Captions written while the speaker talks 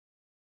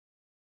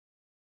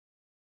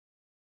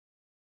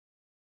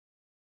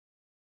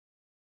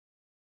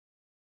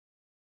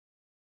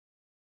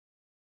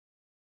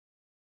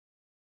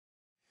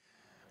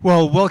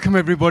Well, welcome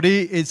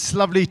everybody. It's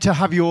lovely to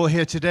have you all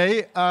here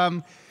today.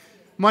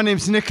 My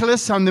name's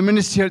Nicholas. I'm the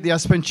minister here at the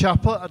Aspen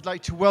Chapel. I'd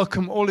like to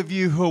welcome all of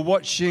you who are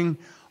watching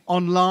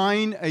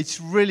online.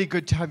 It's really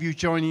good to have you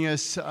joining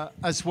us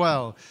as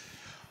well.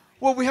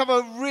 Well, we have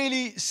a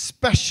really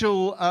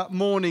special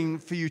morning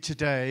for you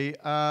today.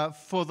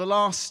 For the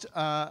last,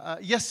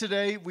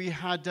 yesterday we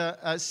had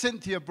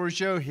Cynthia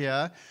Bourgeault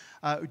here,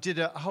 who did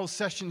a whole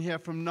session here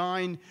from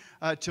 9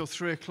 till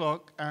 3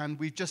 o'clock, and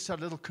we've just had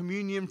a little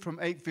communion from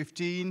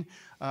 8:15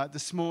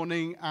 this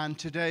morning, and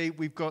today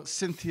we've got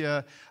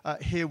Cynthia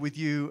here with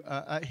you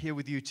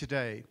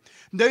today.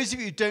 And those of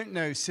you who don't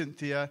know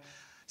Cynthia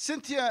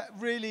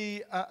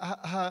really,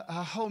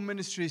 her whole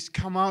ministry has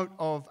come out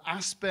of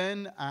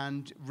Aspen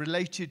and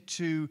related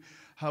to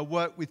her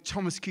work with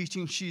Thomas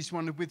Keating. She's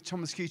with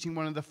Thomas Keating,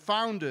 one of the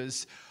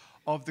founders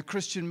of the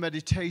Christian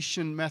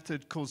meditation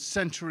method called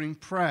centering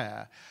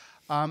prayer.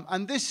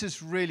 And this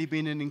has really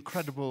been an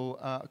incredible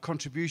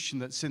contribution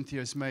that Cynthia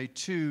has made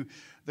to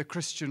the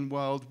Christian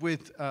world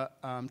with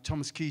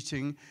Thomas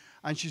Keating.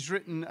 And she's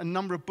written a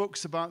number of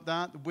books about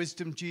that: The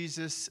Wisdom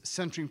Jesus,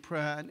 Centering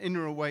Prayer, and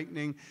Inner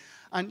Awakening.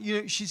 And,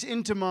 you know, she's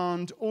in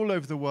demand all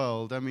over the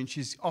world. I mean,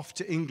 she's off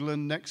to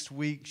England next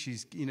week.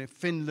 She's,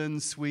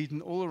 Finland,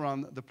 Sweden, all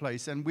around the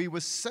place. And we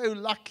were so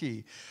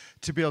lucky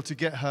to be able to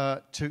get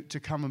her to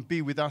come and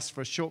be with us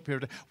for a short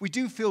period. We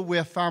do feel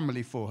we're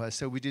family for her,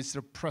 so we did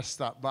sort of press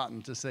that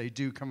button to say,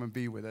 do come and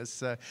be with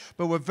us.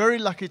 But we're very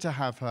lucky to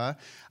have her.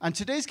 And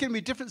today's going to be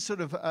a different sort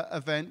of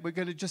event. We're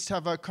going to just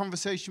have a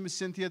conversation with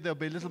Cynthia. There'll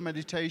be a little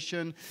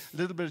meditation, a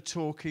little bit of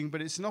talking,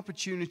 but it's an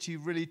opportunity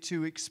really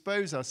to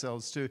expose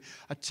ourselves to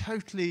a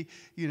totally,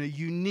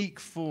 unique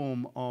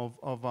form of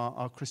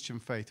our Christian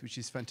faith, which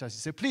is fantastic.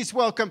 So please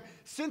welcome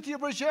Cynthia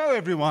Bourgeault,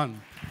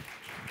 everyone.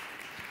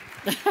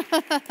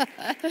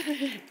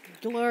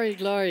 Glory,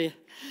 glory.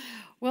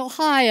 Well,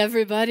 hi,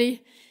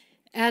 everybody.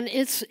 And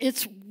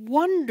it's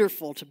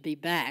wonderful to be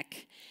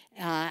back.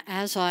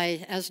 As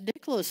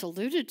Nicholas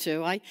alluded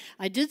to,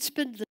 I did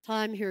spend the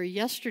time here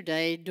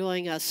yesterday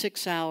doing a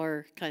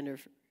 6-hour kind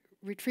of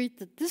retreat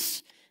that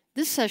this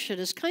session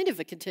is kind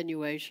of a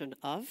continuation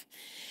of.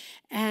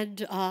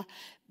 And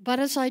but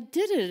as I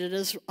did it, and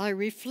as I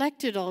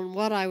reflected on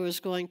what I was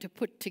going to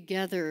put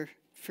together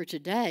for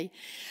today,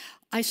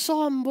 I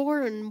saw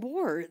more and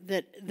more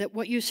that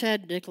what you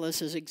said,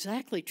 Nicholas, is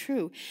exactly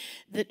true,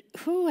 that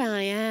who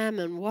I am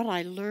and what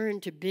I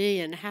learned to be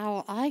and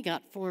how I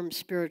got formed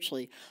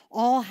spiritually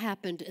all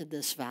happened in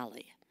this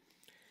valley.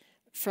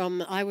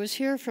 I was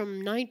here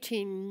from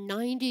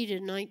 1990 to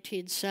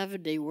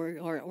 1970,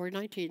 or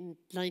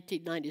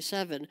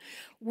 1997,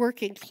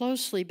 working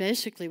closely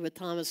basically with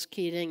Thomas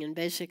Keating and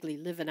basically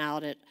living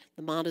out at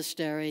the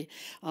monastery,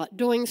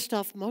 doing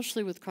stuff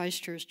mostly with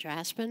Christ Church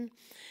Aspen.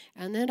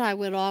 And then I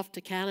went off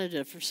to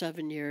Canada for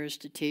 7 years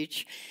to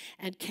teach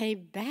and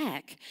came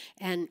back.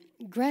 And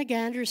Greg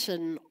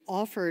Anderson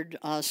offered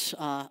us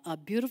a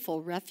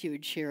beautiful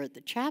refuge here at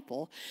the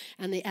chapel,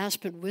 and the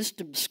Aspen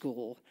Wisdom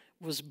School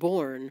was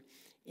born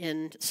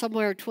in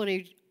somewhere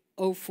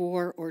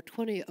 2004 or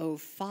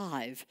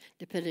 2005,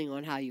 depending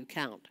on how you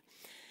count.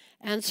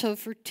 And so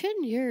for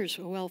 10 years,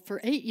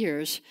 for 8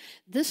 years,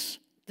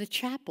 the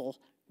chapel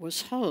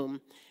was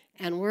home.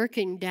 And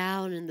working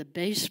down in the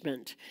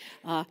basement,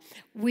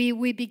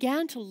 we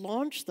began to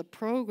launch the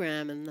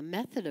program and the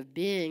method of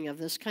being of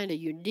this kind of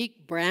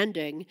unique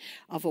branding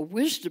of a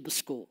wisdom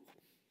school,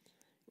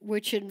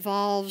 which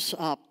involves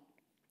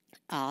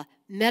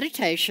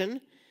meditation,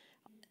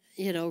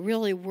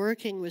 really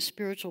working with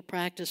spiritual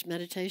practice,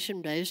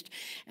 meditation-based,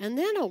 and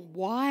then a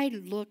wide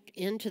look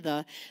into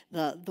the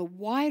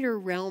wider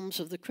realms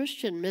of the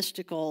Christian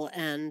mystical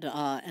and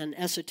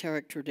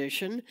esoteric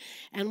tradition,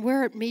 and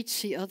where it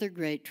meets the other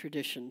great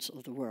traditions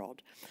of the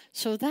world.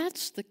 So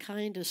that's the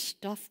kind of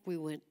stuff we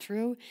went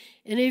through.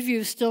 Any of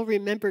you still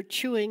remember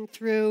chewing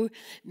through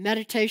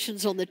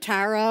Meditations on the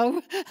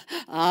Tarot?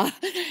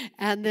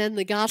 And then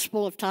the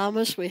Gospel of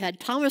Thomas. We had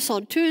Thomas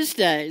on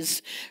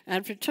Tuesdays,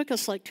 and it took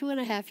us like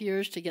 2.5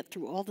 years to get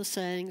through all the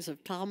sayings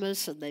of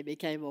Thomas, and they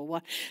became a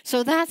one.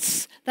 So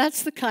that's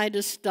the kind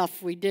of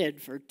stuff we did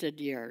for 10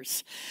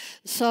 years.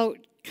 So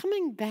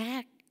coming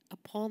back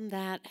upon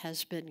that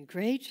has been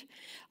great.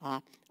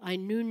 I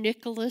knew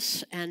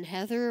Nicholas and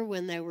Heather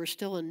when they were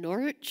still in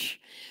Norwich.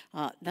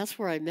 That's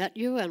where I met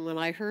you, and when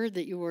I heard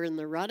that you were in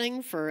the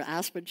running for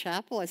Aspen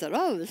Chapel, I said,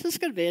 oh, this is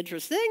going to be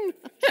interesting.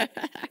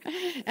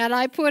 And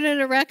I put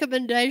in a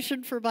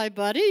recommendation for my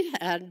buddy,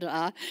 and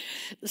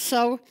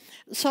so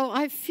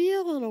I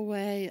feel, in a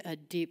way, a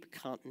deep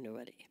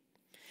continuity.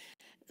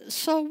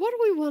 So what do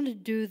we want to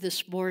do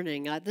this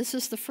morning? This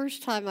is the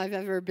first time I've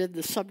ever been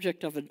the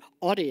subject of an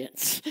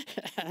audience.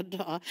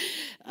 And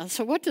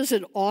so what does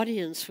an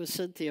audience with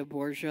Cynthia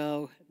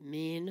Bourgeault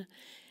mean?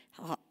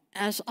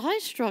 As I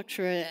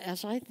structure it,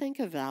 as I think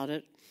about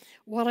it,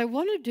 what I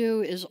want to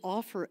do is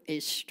offer a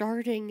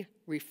starting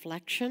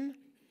reflection,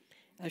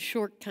 a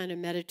short kind of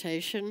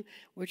meditation,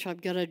 which I'm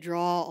going to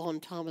draw on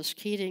Thomas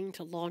Keating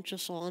to launch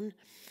us on.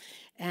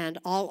 And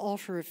I'll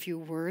offer a few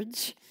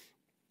words.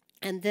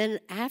 And then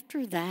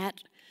after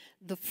that,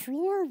 the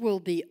floor will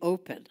be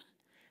open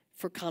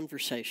for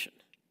conversation.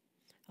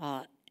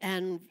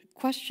 And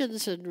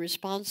questions and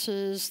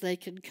responses, they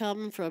can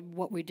come from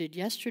what we did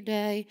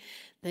yesterday.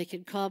 They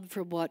can come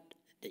from what,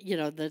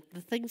 the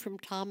thing from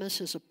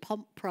Thomas is a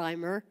pump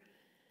primer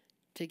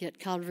to get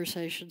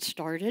conversation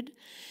started.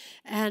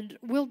 And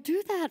we'll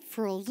do that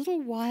for a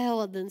little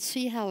while and then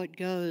see how it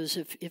goes.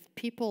 If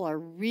people are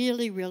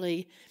really,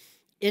 really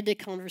into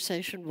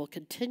conversation, we'll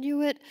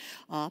continue it.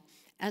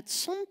 At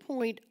some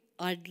point,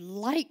 I'd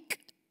like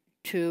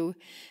to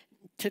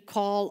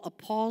call a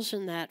pause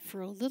in that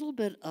for a little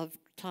bit of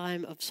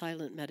time of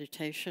silent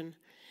meditation.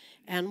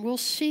 And we'll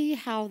see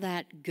how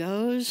that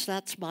goes.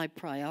 That's my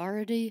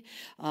priority.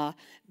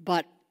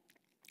 But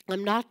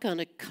I'm not going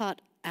to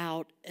cut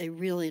out a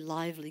really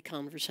lively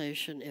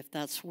conversation if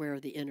that's where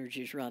the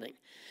energy's running.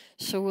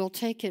 So we'll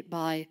take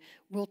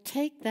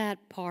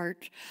that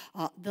part.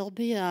 There'll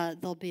be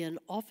an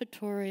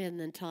offertory and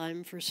then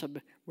time for some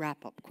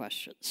wrap-up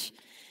questions.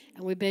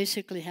 And we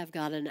basically have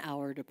got an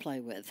hour to play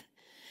with.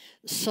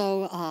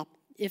 So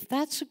if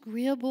that's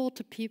agreeable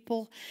to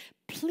people,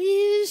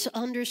 please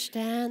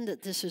understand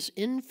that this is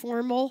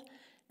informal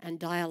and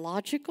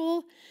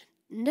dialogical.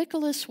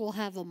 Nicholas will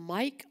have a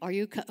mic. Are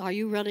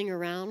you running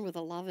around with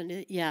a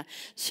lavender? Yeah.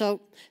 So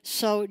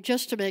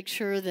just to make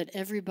sure that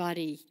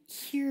everybody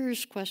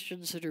hears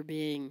questions that are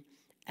being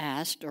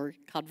asked or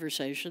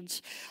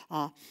conversations,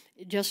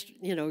 just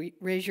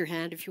raise your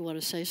hand if you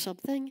want to say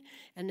something,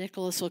 and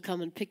Nicholas will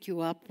come and pick you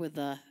up with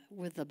the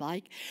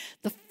mic.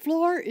 The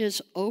floor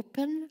is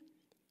open.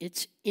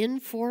 It's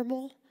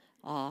informal,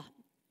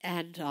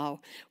 and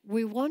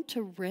we want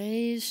to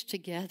raise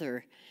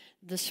together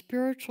the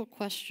spiritual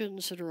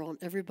questions that are on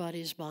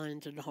everybody's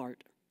mind and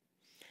heart.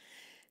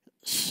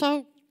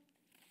 So,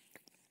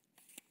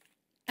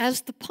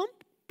 as the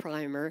pump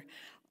primer,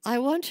 I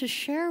want to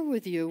share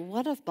with you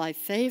one of my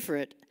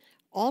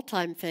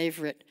all-time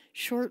favorite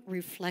short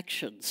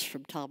reflections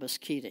from Thomas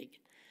Keating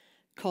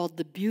called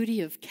The Beauty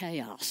of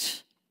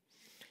Chaos.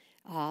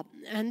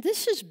 And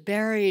this is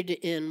buried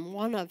in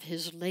one of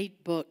his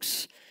late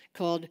books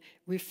called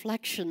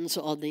Reflections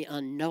on the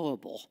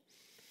Unknowable,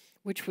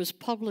 which was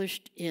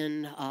published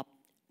in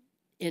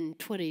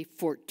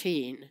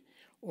 2014,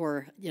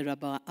 or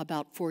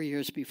about 4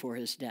 years before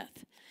his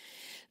death.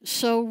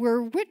 So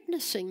we're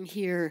witnessing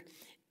here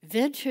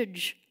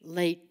vintage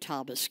late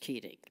Thomas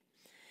Keating.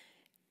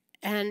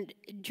 And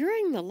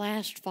during the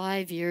last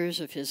 5 years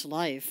of his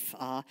life,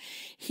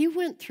 he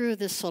went through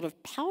this sort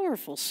of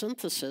powerful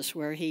synthesis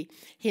where he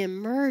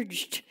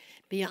emerged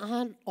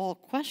beyond all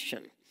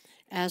question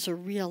as a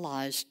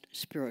realized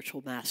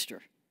spiritual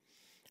master.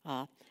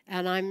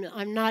 And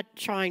I'm not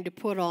trying to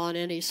put on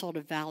any sort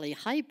of valley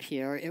hype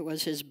here. It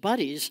was his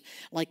buddies,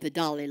 like the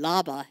Dalai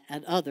Lama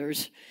and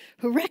others,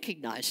 who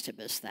recognized him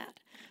as that,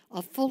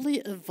 a fully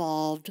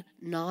evolved,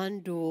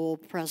 non-dual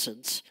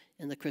presence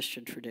in the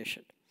Christian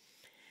tradition.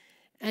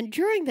 And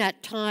during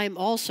that time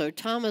also,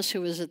 Thomas,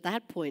 who was at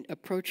that point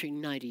approaching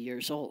 90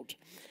 years old,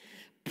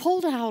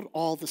 pulled out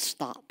all the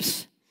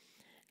stops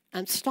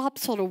and stopped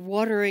sort of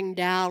watering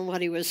down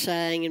what he was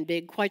saying and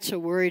being quite so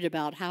worried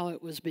about how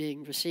it was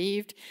being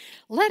received.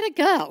 Let it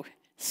go.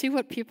 See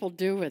what people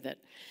do with it.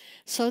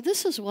 So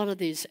this is one of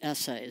these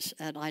essays,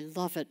 and I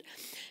love it.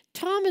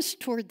 Thomas,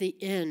 toward the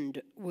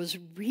end, was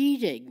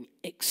reading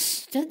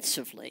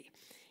extensively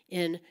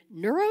in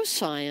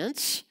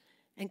neuroscience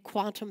and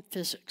quantum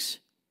physics.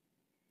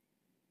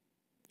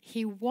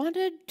 He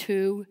wanted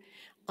to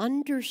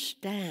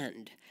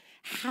understand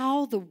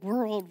how the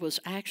world was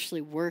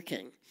actually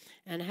working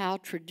and how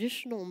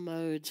traditional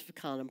modes of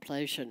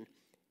contemplation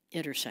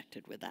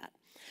intersected with that.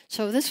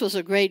 So this was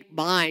a great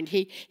mind.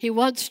 He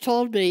once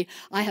told me,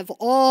 I have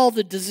all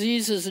the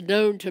diseases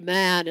known to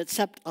man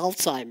except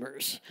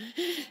Alzheimer's.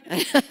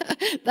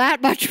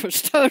 That much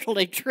was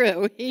totally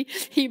true.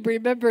 He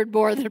remembered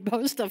more than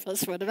most of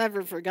us would have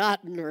ever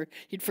forgotten, or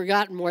he'd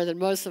forgotten more than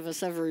most of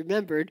us ever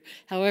remembered,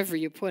 however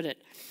you put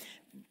it.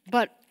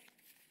 But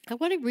I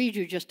want to read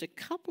you just a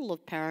couple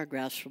of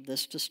paragraphs from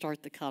this to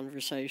start the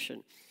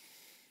conversation.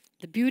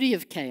 The beauty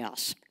of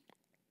chaos.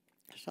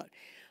 So,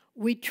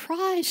 we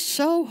try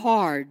so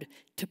hard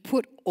to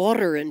put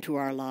order into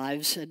our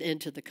lives and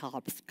into the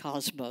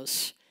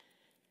cosmos.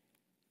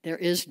 There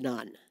is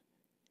none.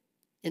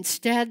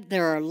 Instead,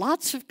 there are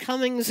lots of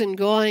comings and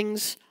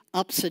goings,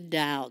 ups and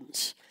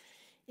downs.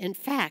 In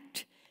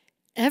fact,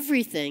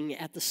 everything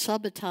at the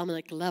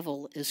subatomic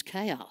level is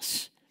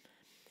chaos.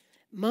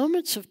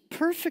 Moments of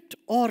perfect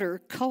order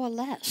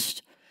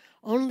coalesced,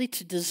 only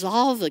to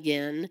dissolve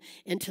again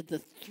into the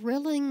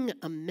thrilling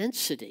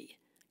immensity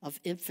of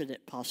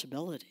infinite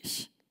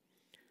possibilities.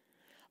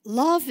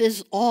 Love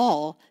is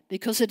all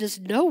because it is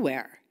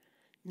nowhere,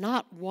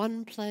 not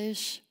one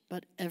place,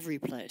 but every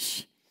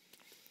place.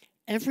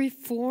 Every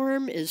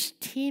form is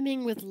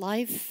teeming with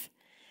life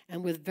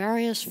and with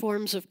various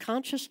forms of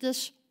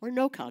consciousness or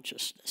no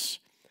consciousness.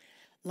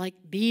 Like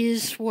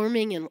bees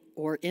swarming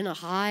in a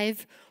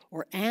hive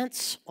or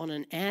ants on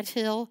an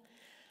anthill,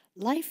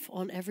 life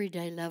on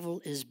everyday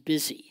level is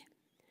busy.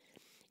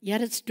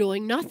 Yet it's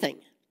doing nothing.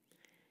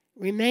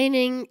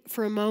 remaining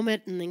for a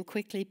moment and then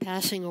quickly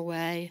passing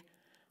away,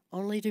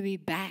 only to be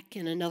back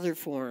in another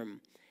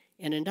form,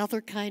 in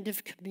another kind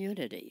of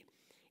community,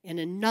 in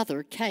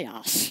another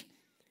chaos.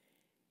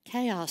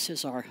 Chaos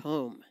is our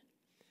home.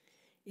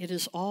 It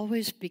is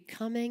always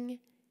becoming,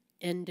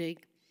 ending,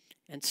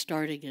 and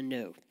starting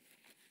anew.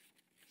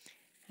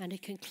 And he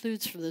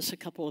concludes for this a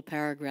couple of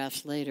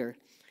paragraphs later.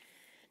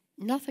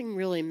 Nothing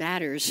really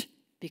matters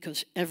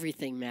because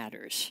everything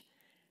matters,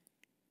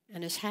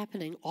 and is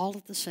happening all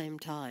at the same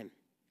time.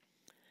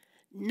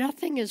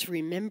 Nothing is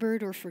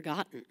remembered or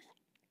forgotten.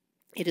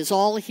 It is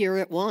all here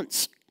at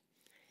once.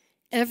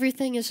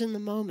 Everything is in the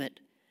moment,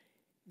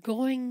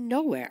 going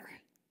nowhere,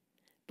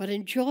 but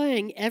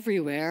enjoying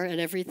everywhere and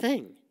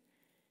everything.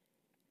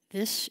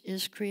 This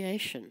is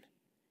creation.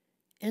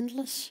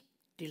 Endless,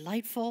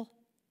 delightful,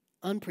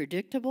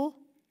 unpredictable,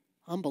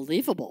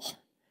 unbelievable.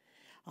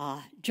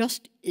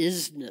 Just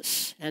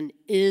isness and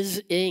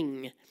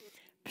is-ing,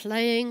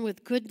 playing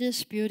with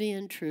goodness, beauty,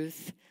 and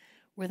truth,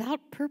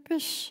 without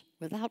purpose,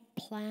 without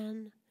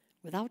plan,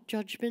 without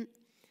judgment,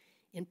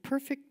 in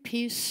perfect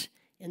peace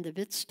in the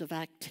midst of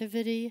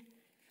activity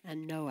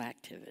and no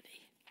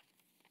activity.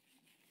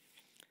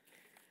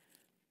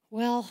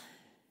 Well,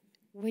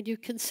 when you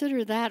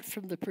consider that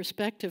from the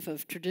perspective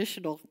of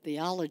traditional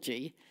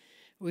theology,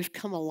 we've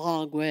come a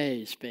long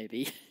ways,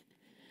 baby.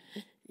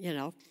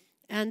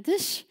 And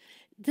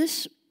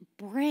this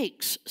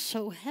breaks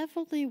so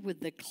heavily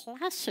with the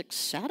classic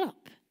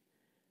setup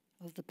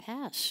of the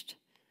past,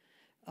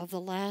 of the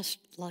last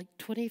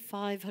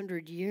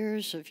 2,500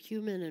 years of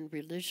human and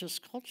religious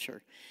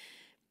culture,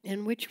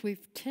 in which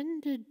we've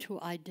tended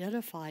to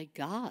identify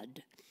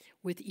God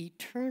with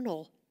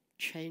eternal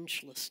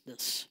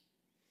changelessness.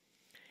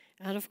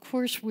 And of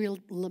course, we'll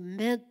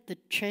lament the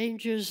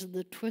changes and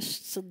the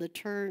twists and the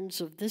turns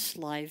of this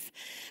life,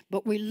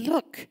 but we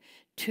look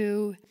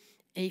to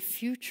a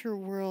future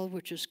world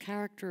which is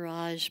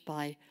characterized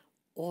by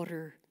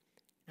order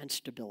and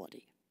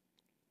stability.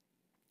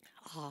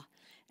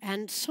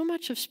 And so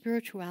much of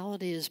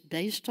spirituality is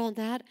based on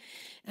that.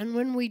 And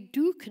when we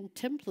do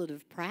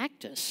contemplative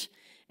practice,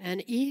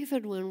 and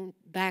even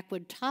back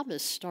when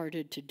Thomas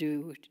started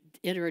to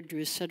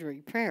introduce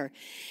centering prayer,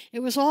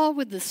 it was all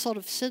with the sort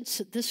of sense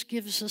that this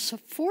gives us a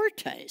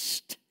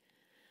foretaste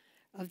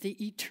of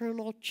the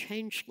eternal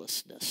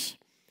changelessness,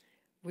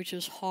 which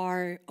is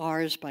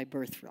ours by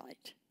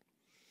birthright.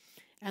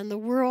 And the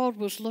world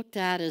was looked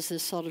at as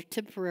this sort of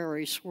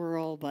temporary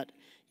swirl, but,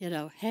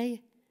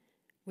 hey,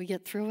 we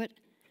get through it.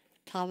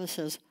 Thomas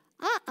says,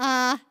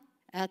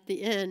 at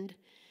the end.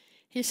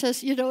 He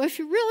says, if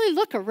you really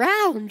look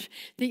around,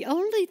 the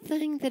only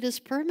thing that is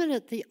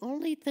permanent, the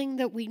only thing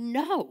that we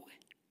know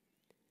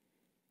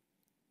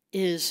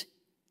is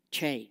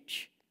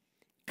change.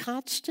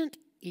 Constant,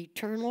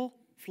 eternal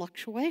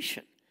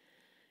fluctuation.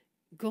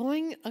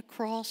 Going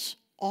across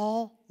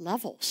all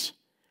levels,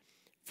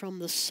 from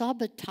the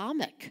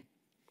subatomic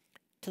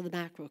to the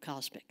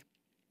macrocosmic.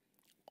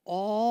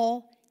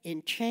 All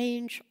in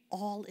change,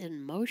 all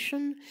in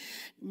motion,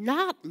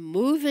 not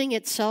moving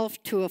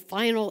itself to a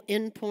final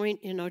endpoint.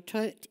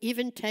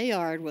 Even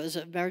Teilhard was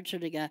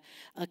imagining an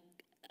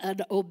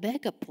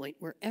omega point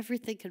where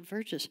everything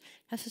converges.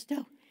 I says,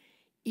 no,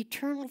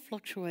 eternal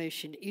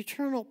fluctuation,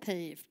 eternal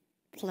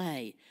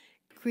play,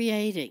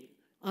 creating,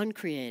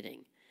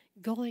 uncreating,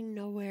 going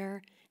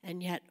nowhere,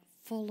 and yet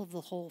full of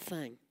the whole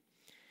thing.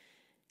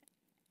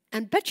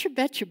 And betcha,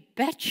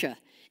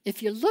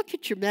 if you look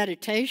at your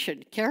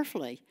meditation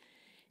carefully,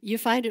 you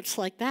find it's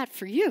like that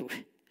for you.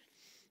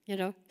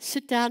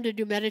 Sit down to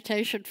do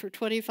meditation for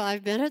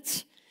 25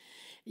 minutes.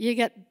 You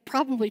get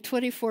probably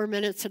 24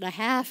 minutes and a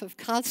half of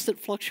constant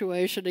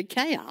fluctuation and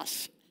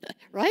chaos,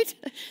 right?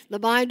 The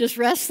mind is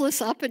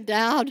restless up and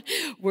down.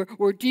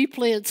 We're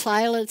deeply in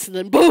silence, and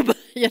then boom,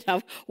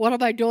 what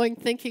am I doing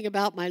thinking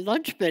about my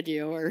lunch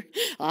menu? Or,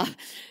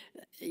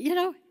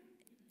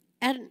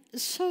 and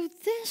so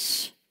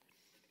this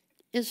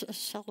is a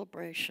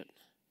celebration.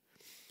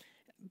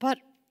 But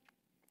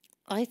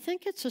I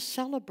think it's a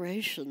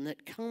celebration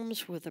that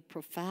comes with a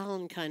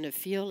profound kind of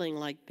feeling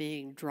like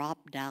being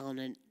dropped down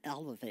an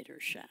elevator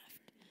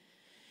shaft.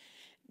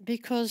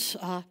 Because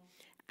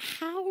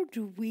how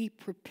do we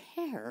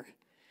prepare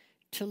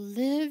to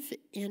live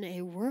in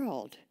a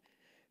world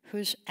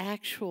whose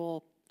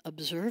actual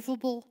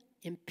observable,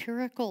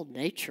 empirical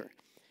nature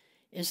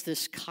is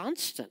this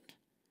constant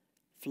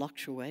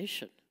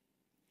fluctuation?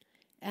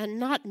 And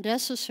not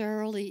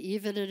necessarily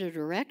even in a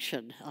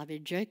direction.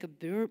 Jacob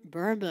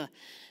Boehme,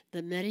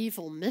 the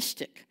medieval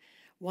mystic,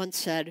 once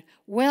said,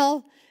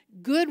 well,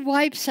 good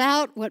wipes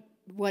out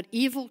what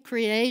evil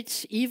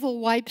creates,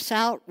 evil wipes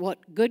out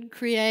what good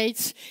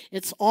creates.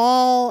 It's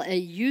all a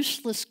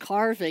useless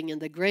carving in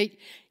the great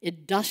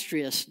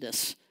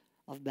industriousness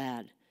of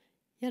man.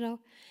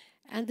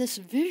 And this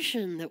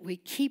vision that we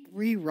keep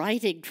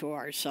rewriting to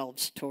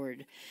ourselves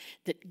toward,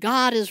 that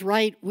God is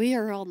right, we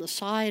are on the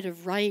side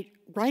of right,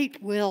 right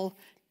will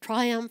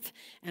triumph,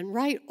 and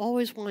right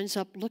always winds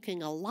up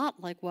looking a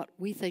lot like what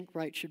we think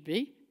right should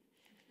be.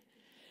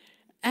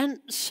 And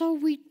so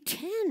we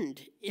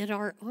tend in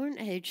our own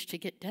age to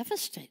get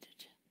devastated.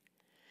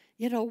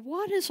 You know,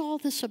 what is all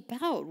this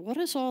about? What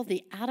is all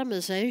the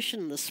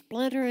atomization, the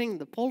splintering,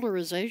 the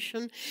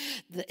polarization?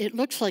 It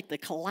looks like the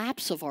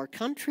collapse of our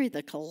country,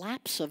 the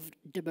collapse of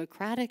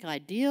democratic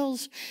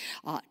ideals.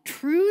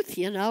 Truth,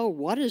 you know,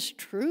 what is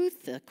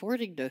truth?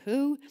 According to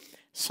who?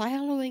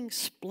 Siloing,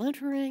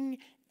 splintering,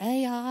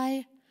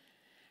 AI.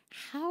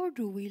 How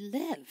do we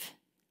live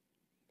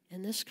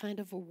in this kind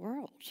of a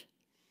world?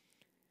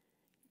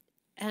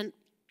 And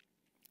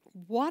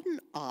one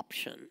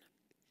option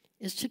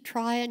is to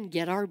try and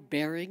get our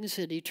bearings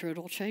in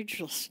eternal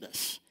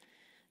changelessness.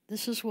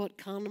 This is what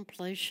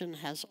contemplation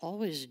has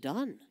always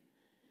done.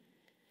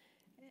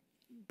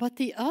 But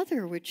the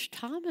other, which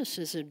Thomas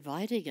is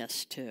inviting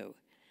us to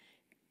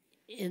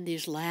in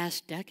these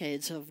last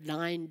decades of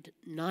nine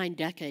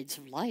decades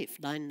of life,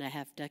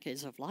 9.5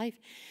 decades of life,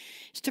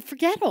 is to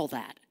forget all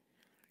that.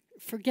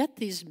 Forget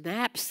these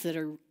maps that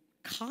are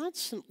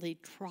constantly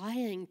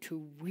trying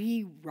to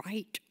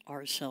rewrite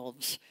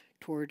ourselves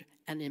toward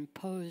an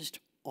imposed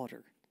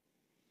order.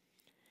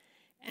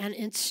 And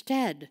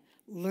instead,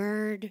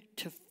 learn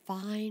to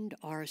find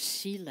our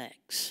sea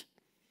legs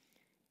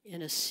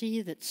in a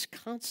sea that's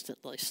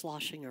constantly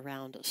sloshing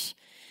around us.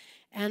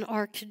 And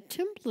our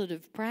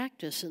contemplative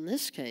practice in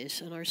this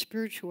case, and our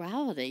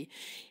spirituality,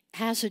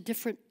 has a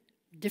different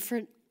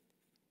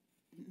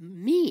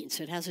means.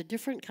 It has a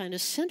different kind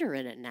of center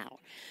in it now,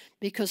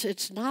 because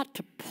it's not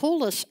to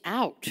pull us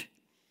out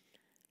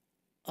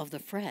of the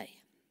fray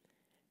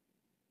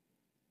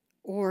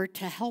or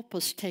to help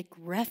us take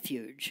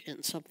refuge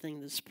in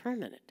something that's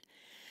permanent,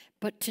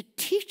 but to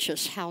teach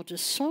us how to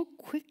so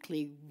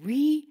quickly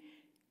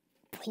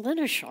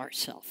replenish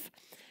ourselves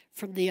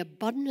from the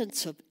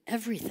abundance of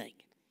everything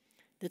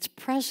that's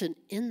present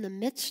in the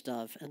midst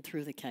of and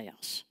through the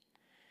chaos.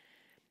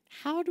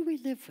 How do we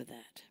live with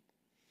that?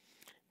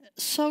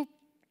 So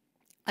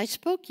I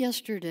spoke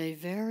yesterday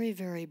very,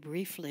 very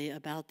briefly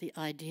about the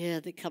idea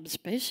that comes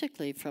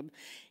basically from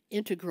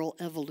integral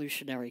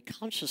evolutionary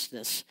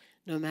consciousness,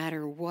 no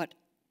matter what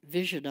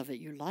vision of it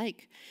you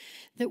like,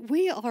 that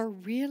we are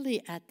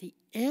really at the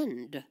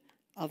end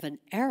of an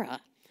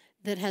era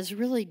that has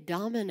really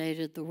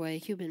dominated the way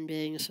human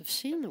beings have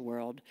seen the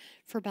world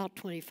for about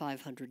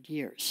 2,500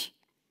 years,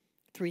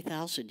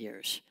 3,000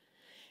 years.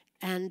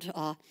 And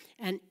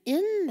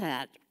in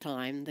that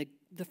time,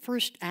 the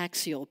first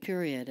axial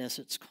period, as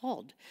it's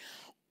called,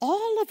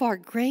 all of our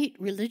great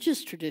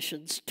religious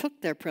traditions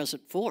took their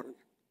present form.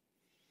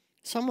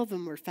 Some of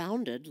them were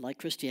founded, like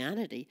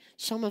Christianity.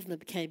 Some of them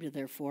came to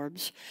their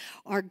forms.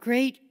 Our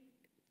great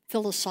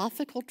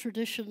philosophical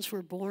traditions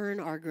were born.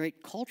 Our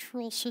great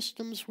cultural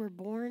systems were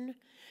born.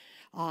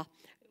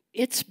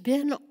 It's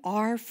been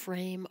our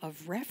frame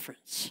of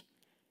reference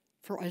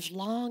for as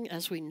long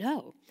as we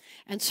know.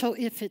 And so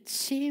if it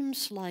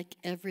seems like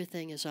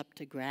everything is up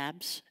to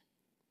grabs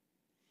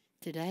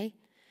today,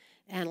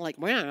 and like,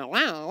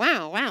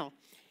 wow,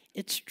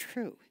 it's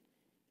true.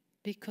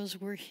 Because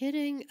we're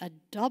hitting a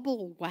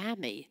double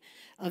whammy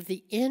of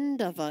the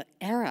end of an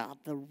era,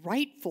 the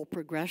rightful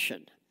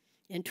progression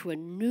into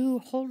a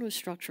whole new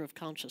structure of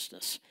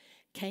consciousness,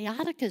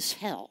 chaotic as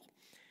hell.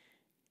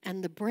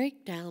 And the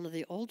breakdown of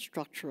the old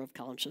structure of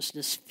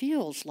consciousness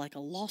feels like a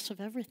loss of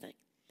everything.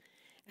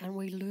 And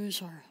we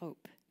lose our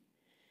hope.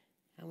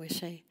 And we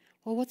say,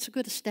 well, what's the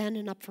good of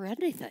standing up for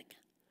anything?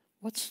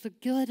 What's the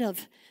good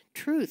of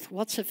truth?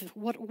 What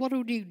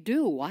do you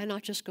do? Why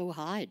not just go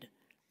hide?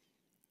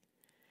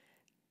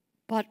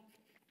 But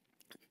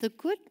the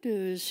good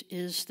news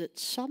is that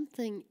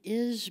something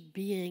is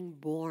being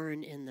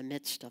born in the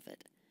midst of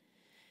it.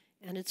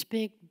 And it's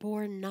being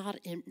born not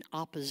in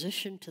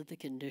opposition to the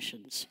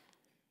conditions,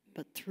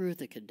 but through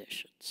the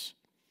conditions.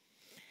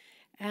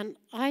 And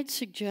I'd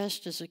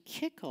suggest as a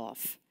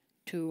kickoff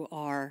to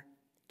our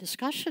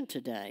discussion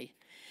today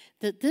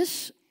that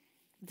this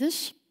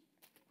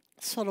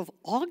sort of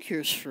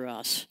augurs for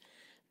us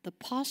the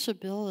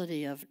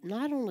possibility of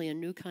not only a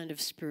new kind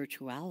of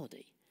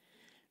spirituality,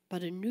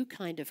 but a new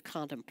kind of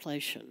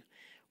contemplation,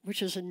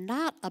 which is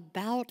not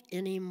about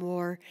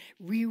anymore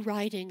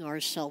rewriting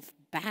ourselves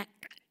back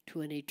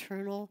to an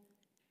eternal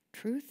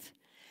truth,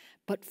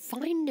 but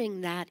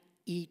finding that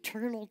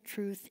eternal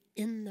truth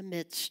in the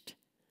midst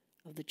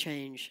of the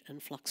change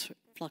and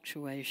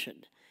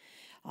fluctuation.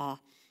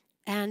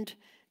 And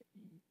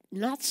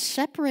not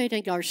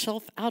separating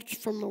ourselves out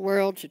from the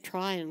world to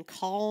try and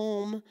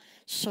calm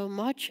so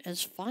much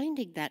as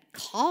finding that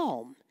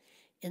calm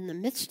in the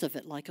midst of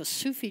it, like a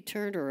Sufi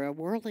turner or a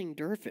whirling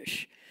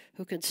dervish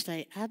who can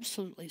stay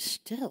absolutely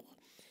still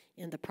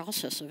in the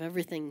process of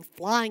everything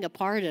flying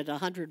apart at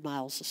 100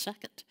 miles a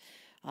second.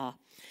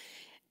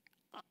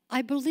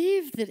 I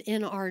believe that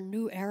in our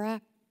new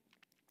era,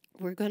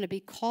 we're going to be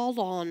called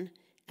on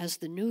as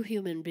the new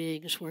human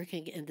beings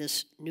working in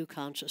this new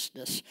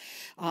consciousness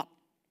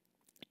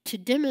to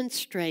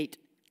demonstrate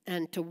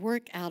and to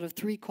work out of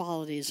three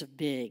qualities of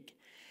being.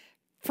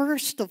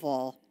 First of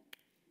all,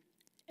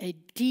 a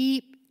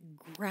deep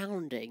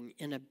grounding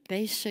in a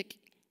basic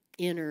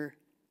inner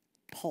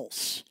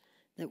pulse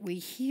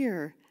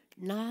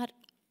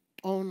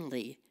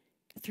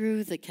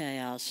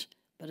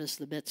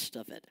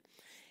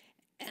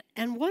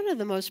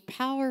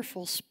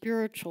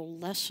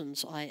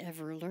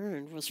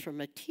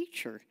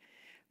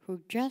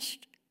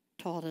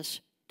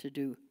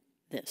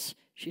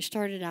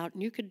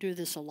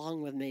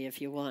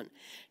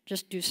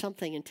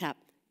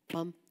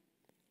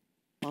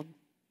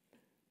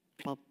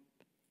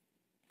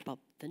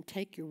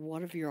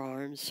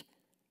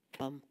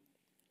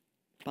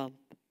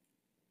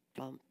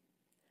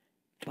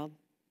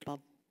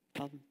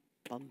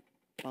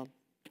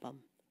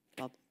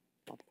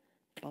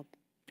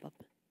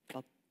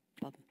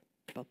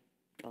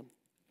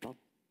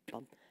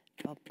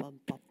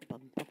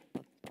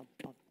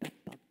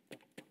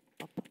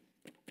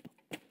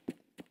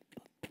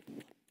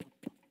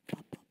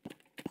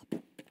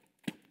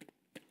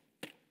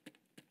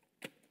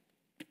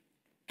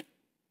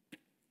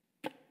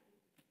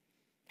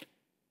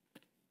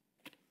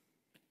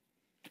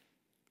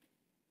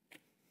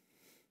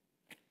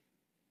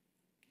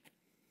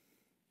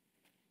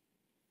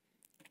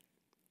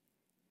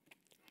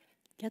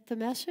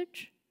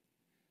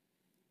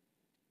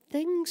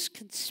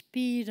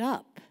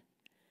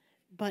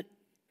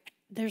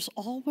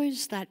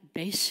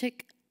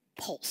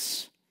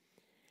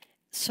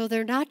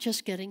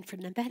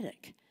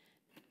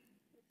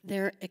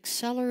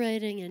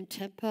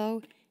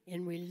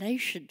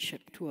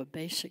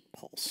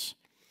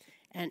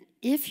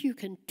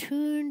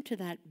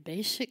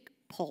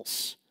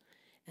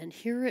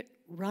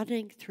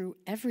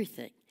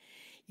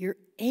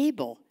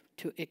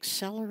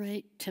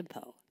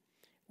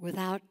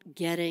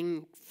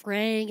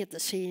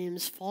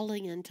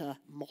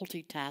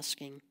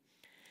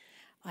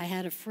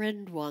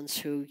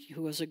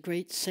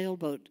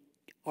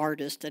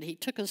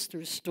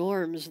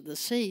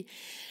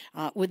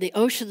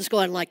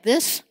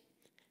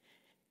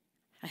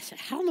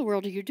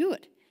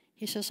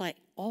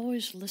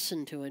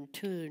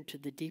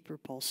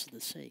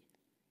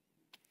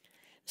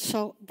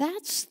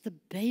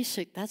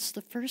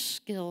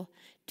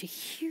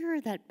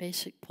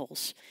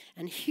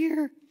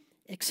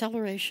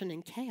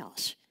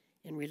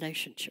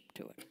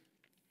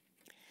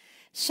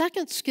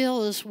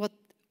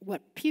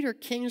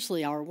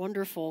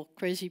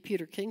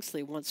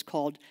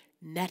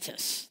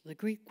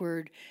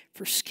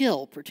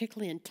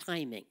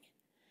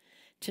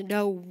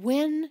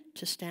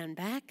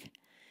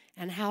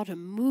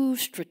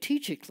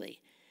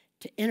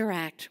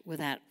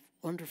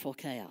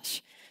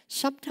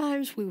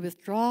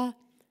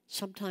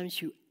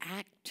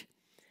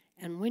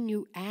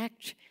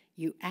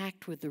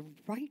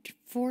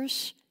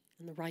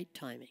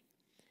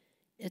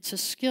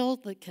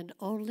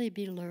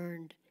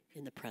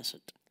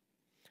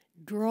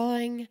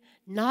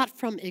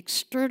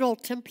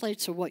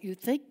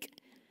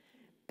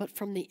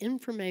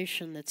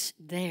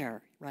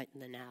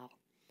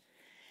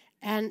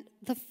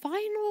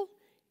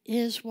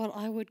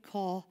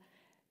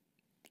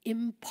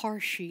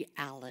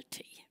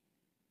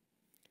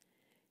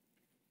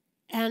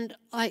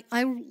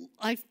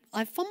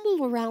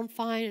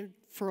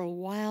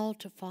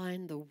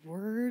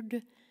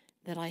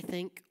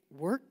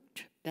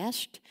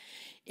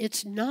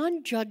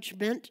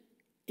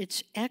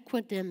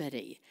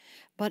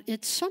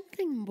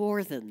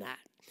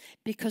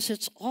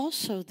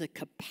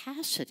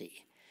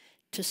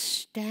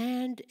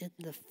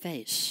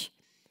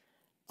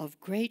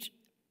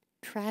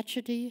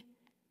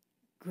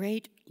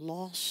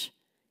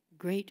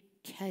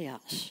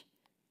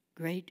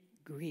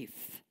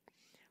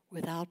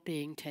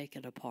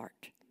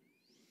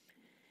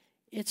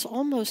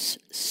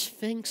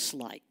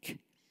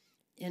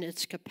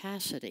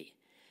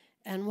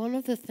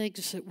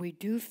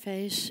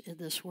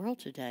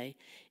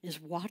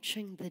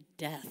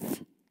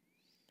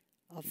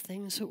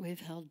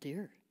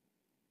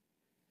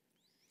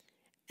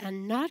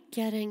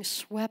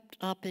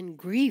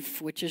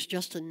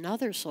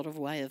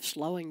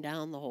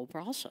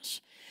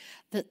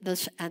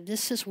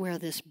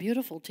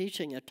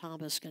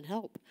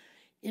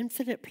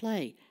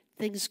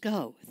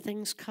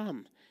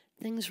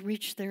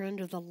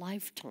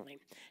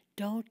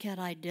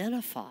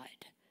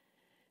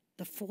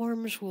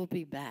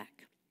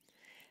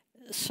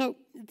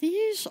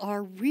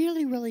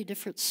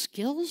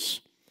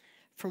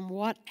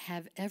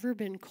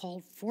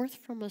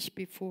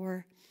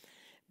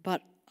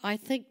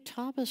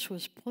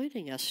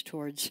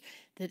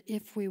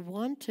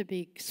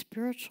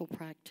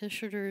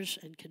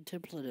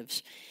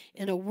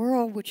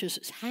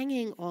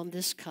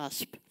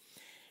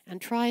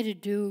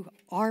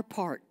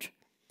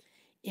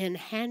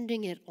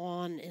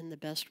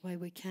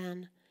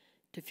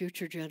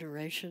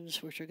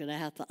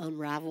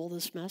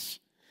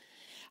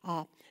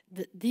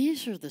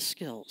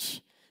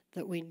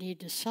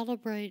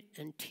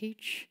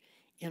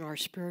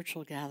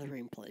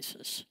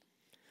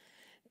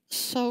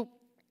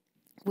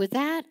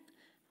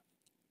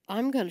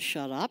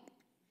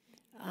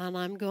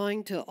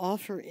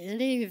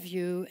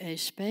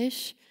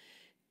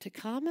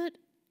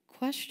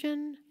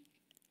question,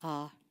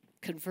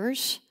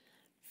 converse,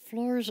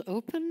 floor is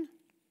open.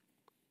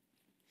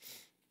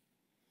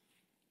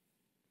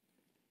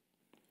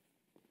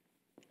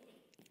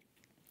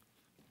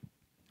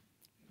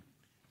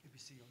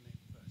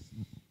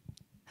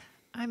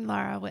 I'm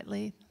Laura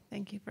Whitley.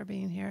 Thank you for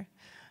being here.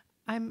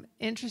 I'm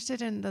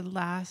interested in the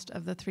last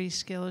of the 3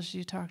 skills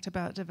you talked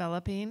about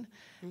developing,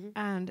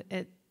 and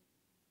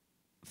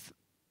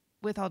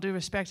with all due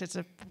respect, it's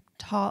a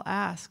tall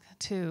ask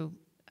to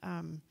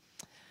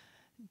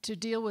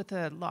deal with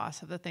the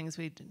loss of the things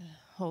we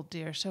hold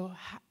dear. So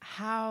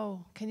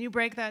how can you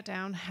break that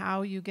down,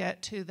 how you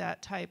get to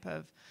that type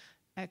of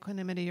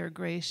equanimity or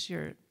grace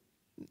you're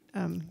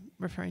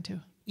referring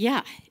to?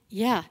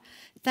 Yeah.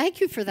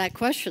 Thank you for that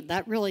question.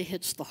 That really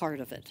hits the heart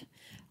of it.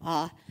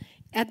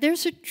 And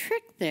there's a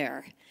trick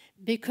there,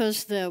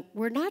 because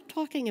we're not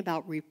talking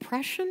about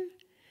repression,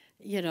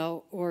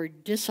 or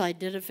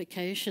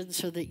disidentification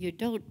so that you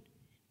don't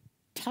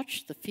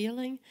touch the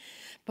feeling,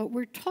 but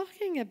we're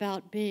talking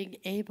about being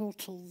able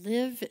to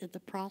live in the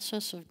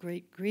process of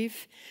great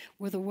grief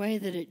with a way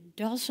that it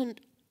doesn't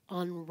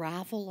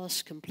unravel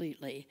us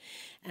completely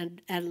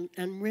and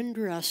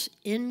render us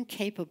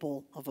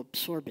incapable of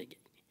absorbing it.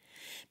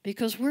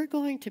 Because we're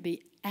going to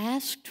be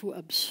asked to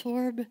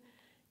absorb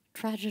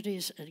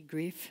tragedies and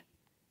grief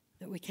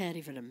that we can't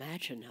even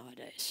imagine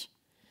nowadays.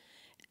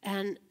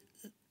 And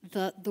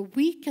the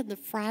weak and the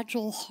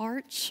fragile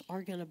hearts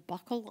are going to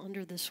buckle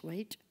under this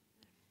weight,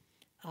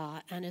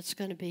 and it's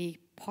going to be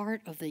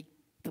part of the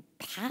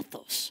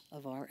pathos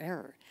of our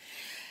error.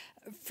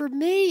 For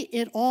me,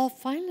 it all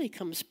finally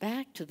comes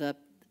back to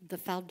the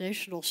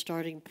foundational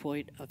starting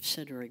point of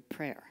centering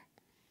prayer.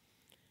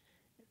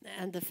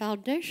 And the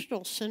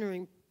foundational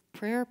centering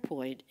prayer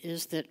point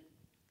is that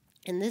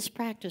in this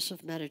practice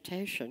of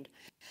meditation,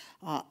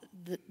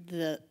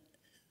 the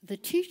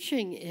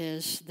teaching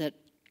is that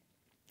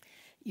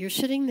you're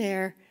sitting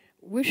there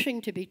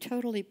wishing to be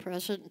totally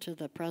present to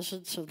the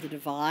presence of the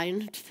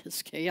divine, to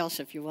this chaos,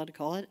 if you want to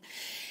call it.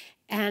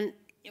 And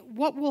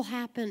what will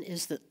happen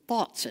is that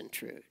thoughts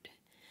intrude.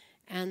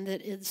 And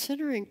that in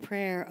centering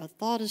prayer, a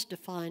thought is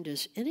defined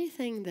as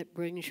anything that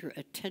brings your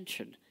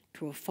attention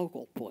to a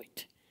focal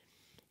point.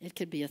 It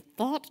could be a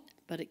thought,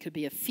 but it could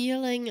be a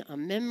feeling, a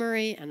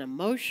memory, an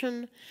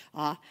emotion.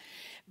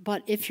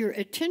 But if your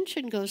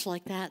attention goes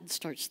like that and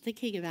starts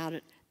thinking about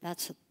it,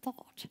 that's a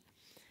thought.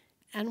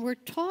 And we're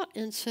taught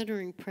in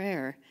centering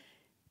prayer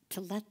to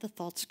let the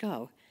thoughts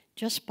go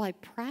just by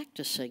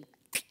practicing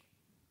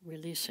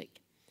releasing.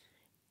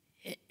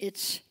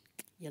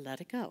 You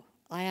let it go.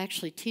 I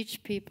actually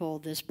teach people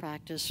this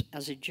practice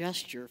as a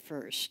gesture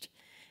first,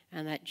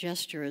 and that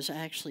gesture is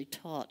actually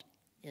taught.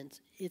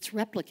 It's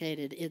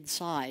replicated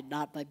inside,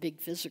 not by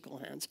big physical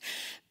hands,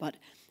 but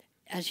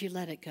as you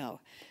let it go.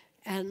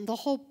 And the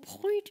whole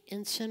point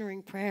in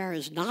centering prayer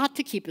is not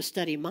to keep a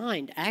steady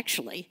mind,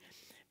 actually,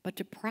 but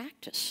to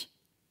practice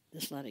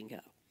this letting go.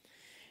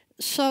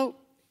 So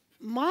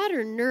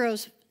modern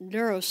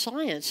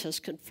neuroscience has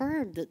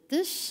confirmed that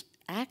this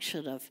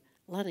action of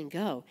letting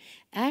go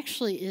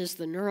actually is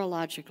the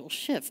neurological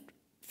shift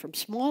from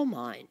small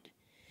mind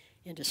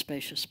into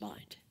spacious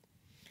mind.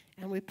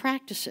 And we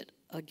practice it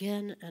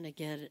again and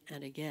again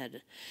and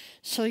again.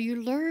 So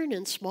you learn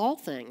in small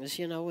things,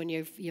 when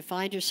you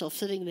find yourself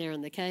sitting there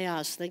in the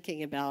chaos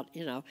thinking about,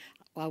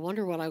 I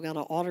wonder what I'm going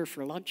to order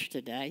for lunch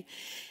today.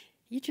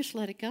 You just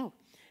let it go.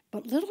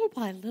 But little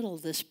by little,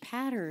 this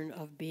pattern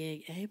of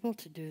being able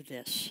to do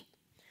this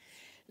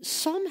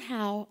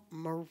somehow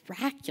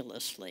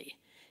miraculously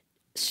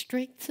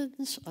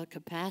strengthens a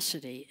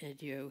capacity in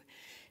you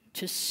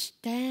to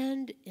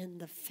stand in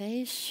the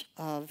face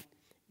of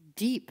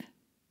deep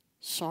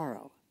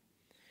sorrow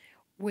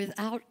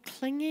without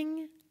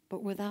clinging,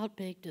 but without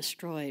being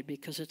destroyed,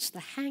 because it's the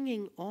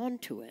hanging on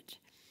to it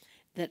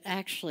that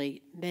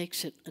actually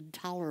makes it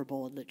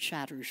intolerable and that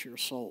shatters your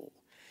soul.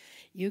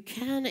 You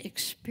can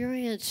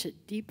experience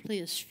it deeply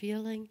as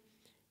feeling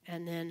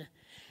and then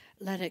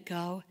let it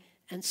go.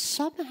 And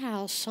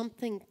somehow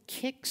something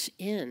kicks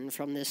in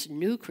from this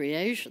new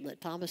creation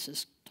that Thomas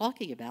is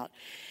talking about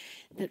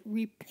that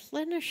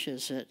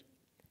replenishes it,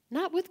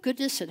 not with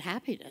goodness and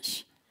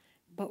happiness,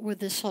 but with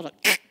this sort of,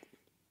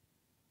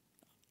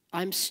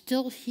 I'm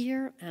still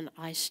here and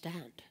I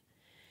stand.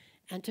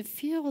 And to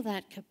feel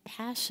that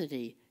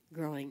capacity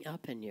growing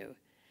up in you,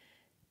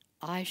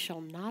 I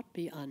shall not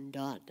be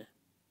undone.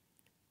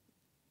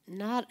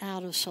 Not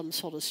out of some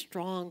sort of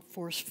strong,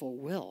 forceful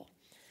will,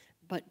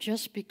 but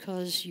just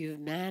because you've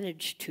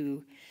managed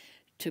to,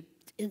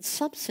 in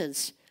some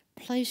sense,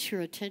 place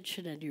your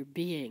attention and your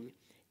being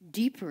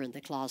deeper in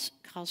the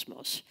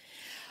cosmos.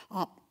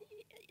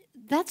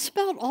 That's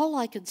about all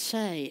I can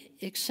say,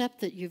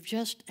 except that you've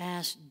just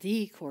asked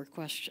the core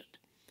question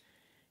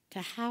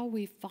to how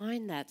we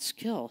find that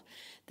skill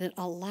that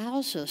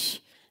allows us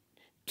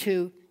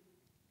to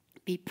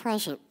be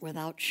present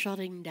without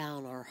shutting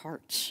down our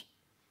hearts,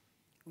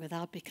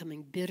 without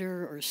becoming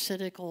bitter or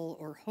cynical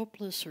or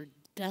hopeless or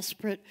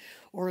desperate,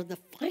 or in the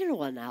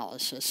final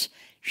analysis,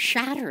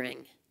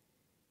 shattering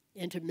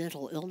into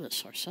mental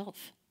illness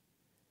ourselves.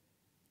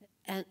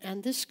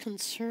 And this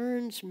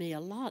concerns me a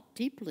lot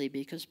deeply,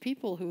 because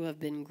people who have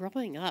been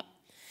growing up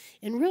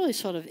in really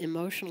sort of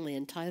emotionally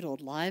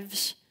entitled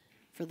lives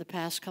for the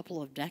past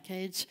couple of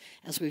decades,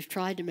 as we've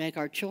tried to make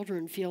our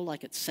children feel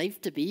like it's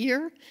safe to be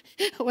here,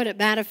 when it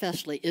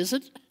manifestly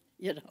isn't,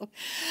 you know.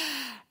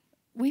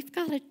 We've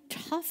got to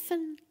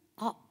toughen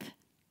up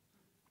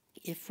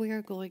if we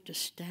are going to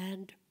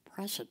stand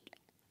present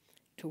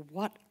to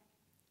what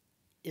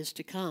is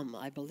to come,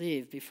 I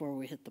believe, before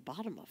we hit the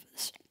bottom of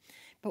this.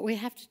 But we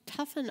have to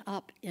toughen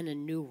up in a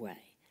new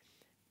way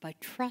by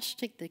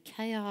trusting the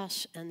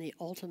chaos and the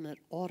ultimate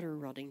order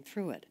running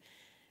through it,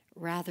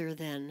 rather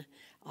than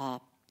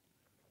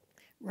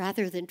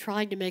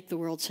trying to make the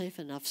world safe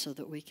enough so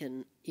that we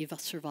can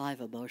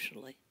survive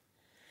emotionally.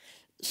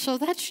 So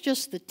that's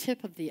just the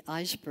tip of the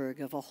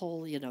iceberg of a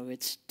whole,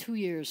 it's 2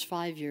 years,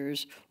 5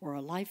 years, or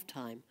a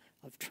lifetime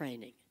of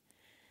training.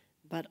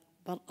 But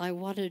I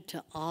wanted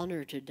to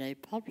honor today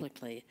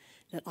publicly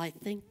that I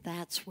think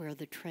that's where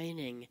the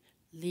training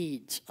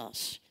leads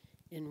us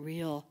in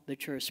real,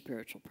 mature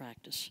spiritual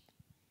practice.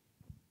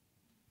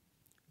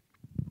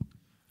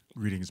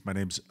 Greetings. My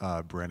name's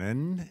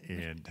Brennan,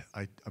 and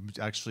I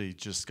actually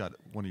just got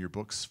one of your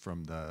books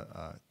from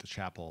the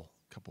chapel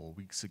a couple of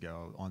weeks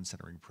ago on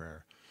centering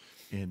prayer.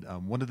 And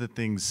one of the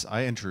things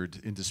I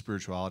entered into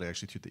spirituality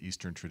actually through the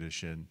Eastern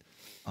tradition,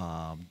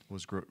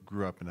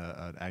 grew up in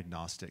an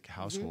agnostic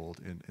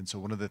household, and so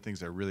one of the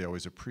things I really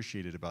always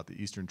appreciated about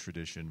the Eastern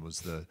tradition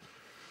was the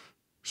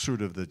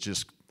sort of the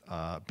just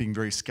being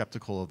very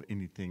skeptical of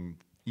anything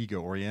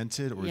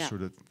ego-oriented, or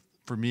sort of,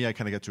 for me, I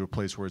kind of got to a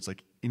place where it's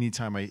like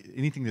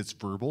anything that's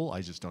verbal,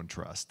 I just don't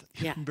trust.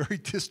 Yeah. I'm very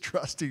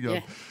distrusting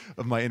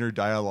of my inner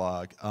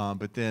dialogue.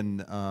 But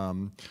then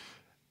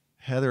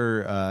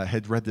Heather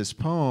had read this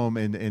poem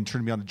and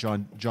turned me on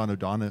to John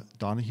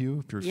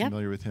O'Donohue, if you're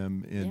familiar with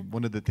him. And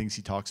one of the things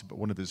he talks about,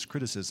 one of his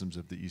criticisms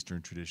of the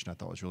Eastern tradition I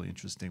thought was really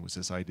interesting, was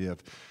this idea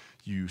of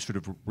you sort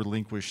of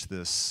relinquish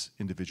this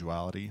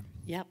individuality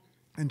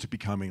into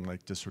becoming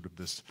like this sort of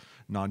this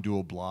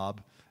non-dual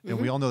blob. And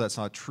we all know that's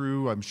not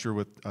true. I'm sure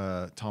with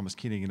Thomas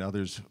Keating and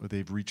others,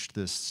 they've reached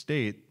this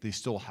state, they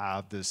still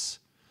have this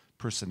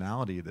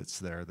personality that's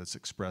there, that's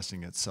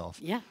expressing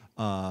itself.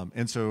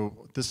 And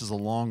so this is a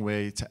long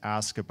way to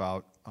ask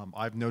about,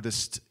 I've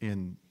noticed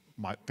in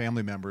my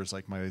family members,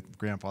 like my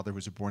grandfather,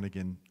 who's a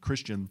born-again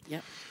Christian,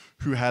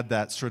 who had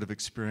that sort of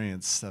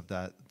experience of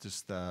that,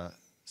 just the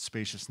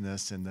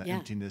spaciousness and the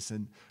emptiness,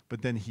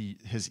 but then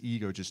his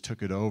ego just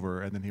took it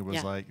over, and then he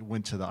was like,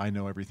 went to the I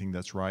know everything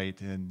that's right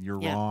and you're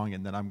wrong,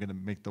 and then I'm going to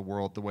make the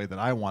world the way that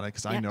I want it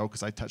because I know,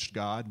 because I touched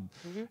God.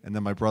 And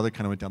then my brother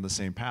kind of went down the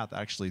same path,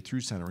 actually,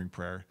 through centering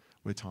prayer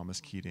with Thomas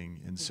Keating.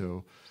 And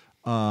so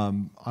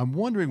I'm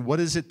wondering, what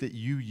is it that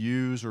you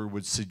use or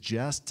would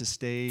suggest to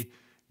stay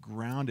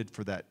grounded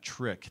for that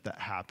trick that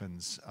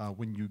happens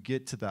when you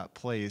get to that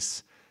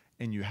place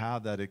and you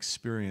have that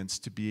experience,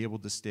 to be able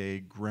to stay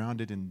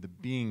grounded in the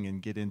being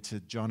and get into,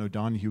 John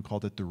O'Donohue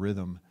called it the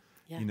rhythm,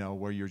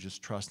 where you're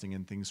just trusting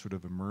and things sort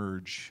of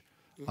emerge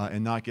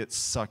and not get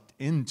sucked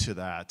into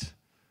that,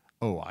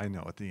 oh, I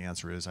know what the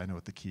answer is, I know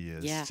what the key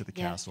is to the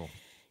castle.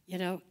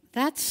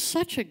 That's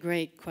such a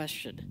great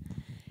question.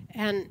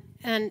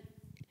 And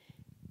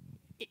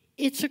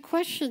it's a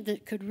question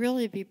that could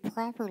really be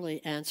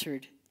properly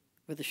answered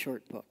with a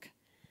short book,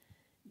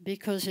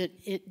 because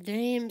it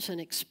names and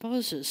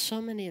exposes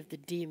so many of the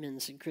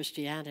demons in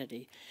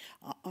Christianity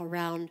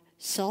around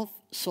self,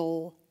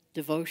 soul,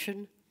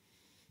 devotion.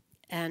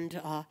 And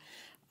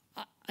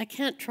I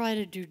can't try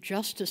to do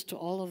justice to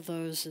all of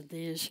those and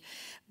these,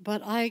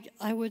 but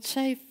I would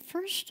say,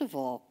 first of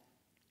all,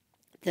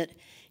 that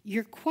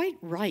you're quite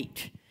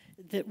right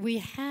that we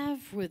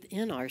have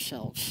within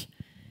ourselves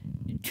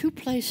two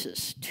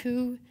places,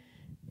 two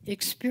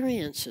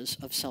experiences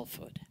of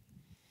selfhood.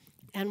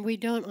 And we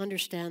don't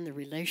understand the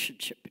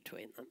relationship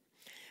between them.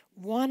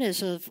 One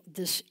is of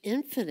this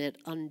infinite,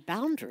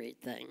 unboundaried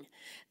thing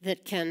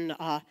that can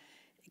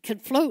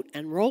float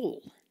and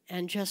roll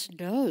and just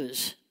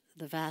knows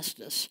the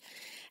vastness.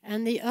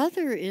 And the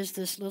other is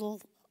this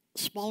little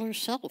smaller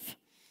self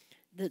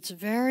that's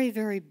very,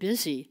 very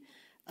busy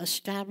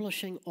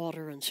establishing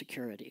order and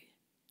security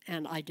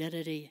and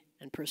identity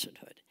and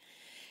personhood.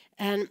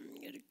 And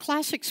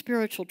classic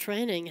spiritual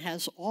training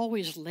has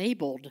always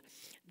labeled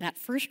that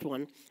first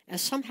one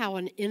as somehow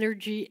an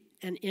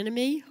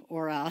enemy,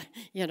 or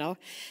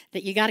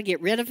that you got to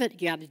get rid of it,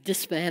 you got to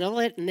dismantle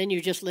it, and then you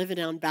just live in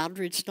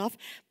unboundaried stuff.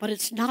 But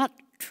it's not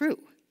true.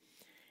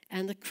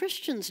 And the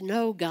Christians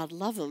know, God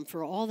love them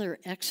for all their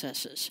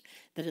excesses,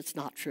 that it's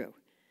not true.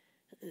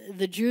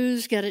 The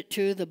Jews get it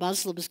too, the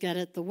Muslims get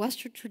it, the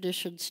Western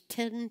traditions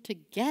tend to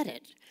get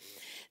it,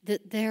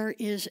 that there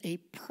is a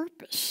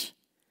purpose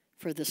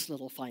for this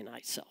little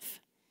finite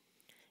self.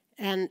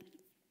 And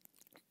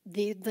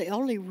the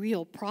only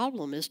real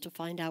problem is to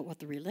find out what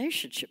the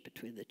relationship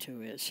between the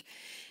two is.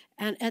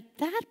 And at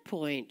that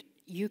point,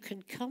 you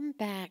can come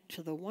back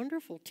to the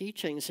wonderful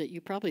teachings that you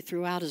probably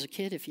threw out as a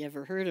kid, if you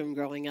ever heard them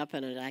growing up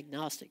in an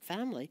agnostic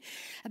family,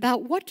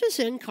 about what does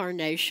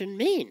incarnation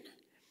mean?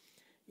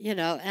 You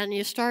know, and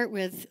you start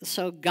with,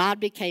 so God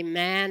became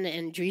man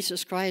and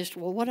Jesus Christ.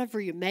 Well,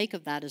 whatever you make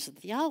of that is a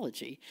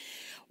theology.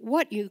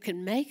 What you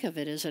can make of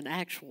it is an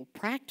actual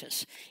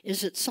practice.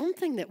 Is it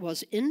something that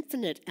was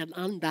infinite and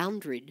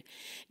unbounded,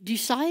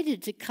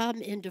 decided to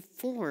come into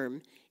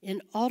form in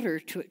order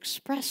to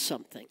express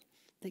something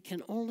that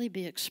can only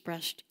be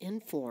expressed in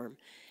form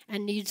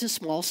and needs a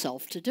small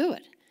self to do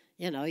it?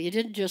 You know, you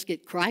didn't just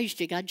get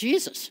Christ, you got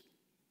Jesus.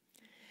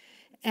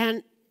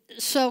 And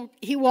so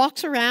he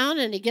walks around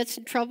and he gets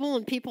in trouble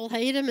and people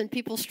hate him and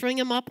people string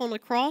him up on a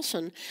cross.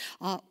 And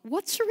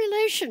what's the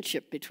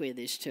relationship between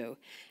these two?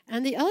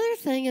 And the other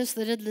thing is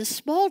that in this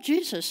small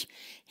Jesus,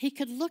 he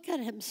could look at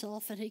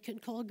himself and he can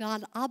call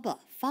God Abba,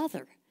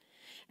 Father.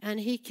 And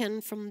he can,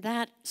 from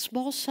that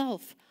small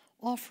self,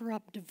 offer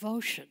up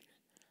devotion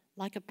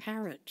like a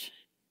parent,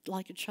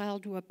 like a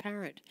child to a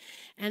parent.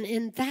 And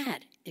in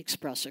that,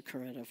 express a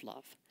current of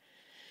love.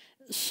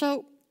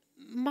 So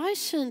my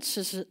sense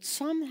is that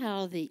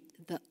somehow the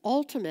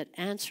ultimate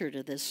answer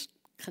to this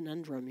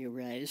conundrum you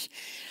raise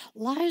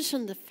lies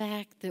in the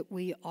fact that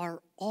we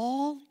are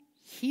all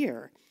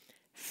here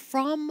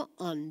from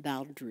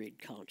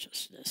unboundaried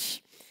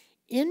consciousness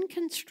in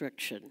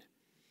constriction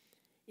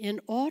in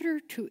order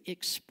to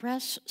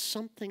express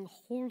something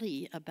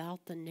holy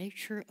about the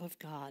nature of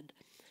God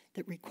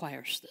that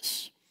requires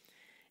this.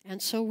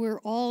 And so we're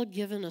all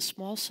given a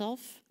small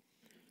self,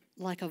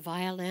 like a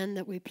violin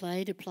that we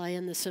play to play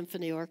in the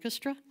symphony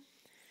orchestra.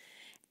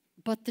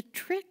 But the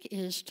trick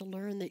is to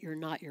learn that you're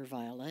not your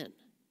violin.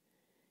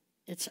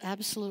 It's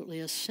absolutely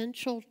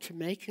essential to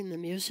making the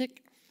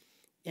music.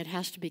 It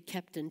has to be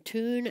kept in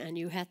tune, and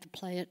you have to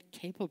play it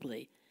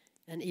capably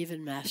and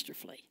even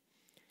masterfully.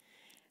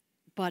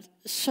 But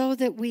so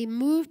that we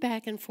move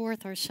back and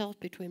forth ourselves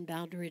between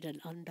boundaried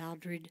and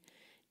unboundaried,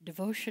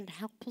 devotion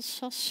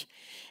helps us.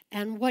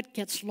 And what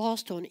gets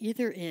lost on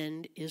either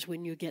end is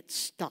when you get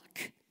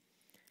stuck.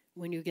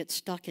 When you get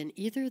stuck in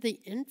either the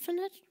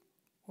infinite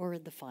or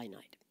in the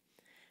finite.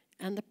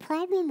 And the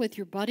problem with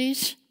your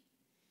buddies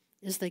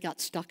is they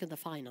got stuck in the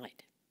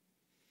finite.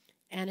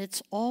 And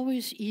it's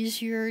always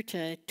easier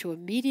to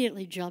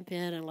immediately jump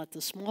in and let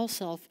the small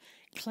self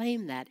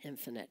claim that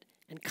infinite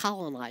and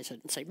colonize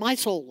it and say, my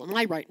soul and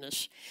my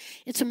rightness.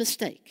 It's a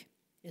mistake.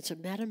 It's a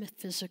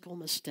metaphysical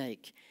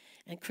mistake.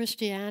 And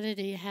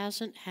Christianity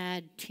hasn't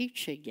had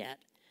teaching yet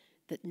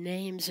that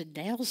names and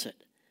nails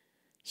it.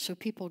 So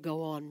people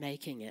go on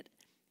making it.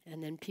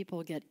 And then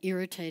people get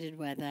irritated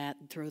by that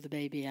and throw the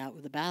baby out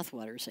with the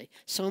bathwater. Say,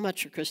 so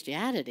much for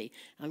Christianity,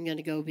 I'm going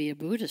to go be a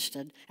Buddhist.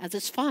 And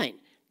that's fine.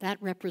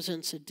 That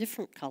represents a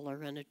different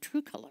color and a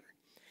true color.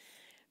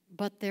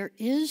 But there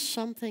is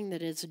something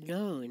that is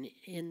known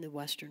in the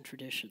Western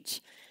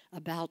traditions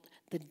about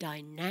the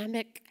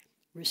dynamic,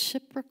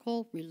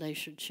 reciprocal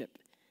relationship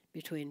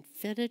between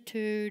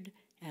finitude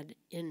and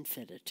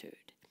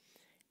infinitude.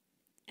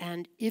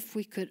 And if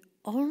we could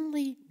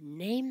only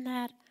name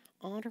that,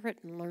 honor it,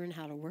 and learn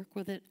how to work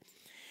with it,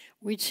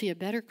 we'd see a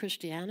better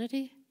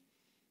Christianity,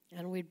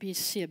 and we'd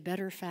see a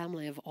better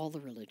family of all the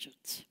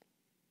religions.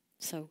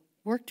 So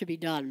work to be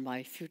done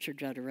by future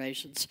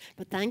generations.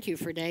 But thank you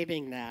for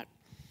naming that.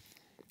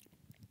 Thank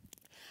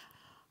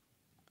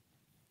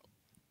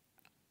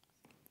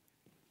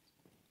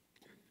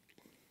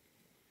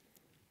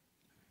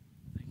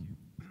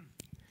you.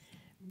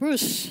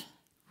 Bruce.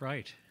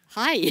 Right.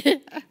 Hi.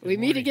 We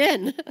meet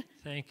again.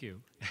 Thank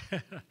you.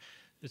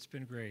 It's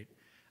been great.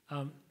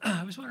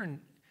 I was wondering,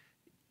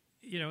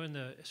 you know, in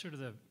the sort of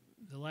the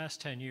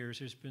last 10 years,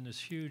 there's been this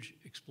huge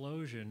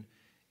explosion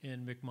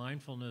in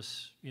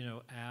McMindfulness, you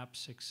know,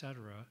 apps, et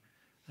cetera.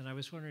 And I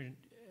was wondering,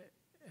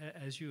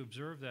 as you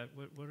observe that,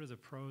 what are the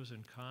pros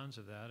and cons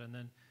of that? And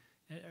then,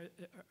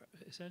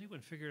 has anyone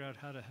figured out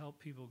how to help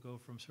people go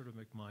from sort of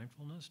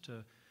McMindfulness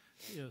to,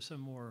 you know, some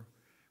more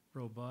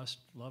robust,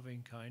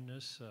 loving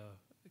kindness?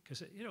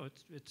 Because you know,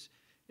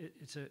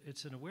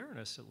 it's an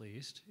awareness at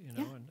least, you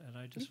know, Yeah. and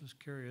I just was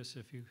curious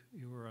if you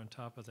were on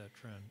top of that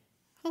trend.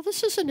 Well,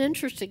 this is an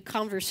interesting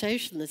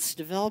conversation that's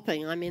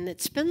developing. I mean,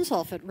 it spins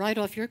off it right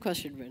off your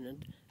question,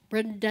 Brennan.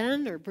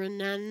 Brendan or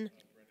Brennan?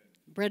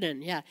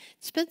 Brennan, yeah.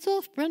 It spins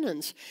off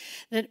Brennan's.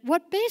 That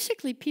what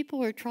basically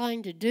people are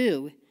trying to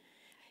do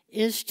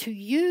is to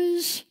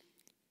use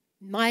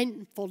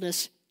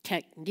mindfulness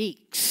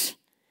techniques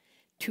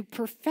to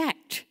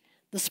perfect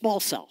the small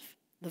self,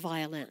 the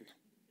violin.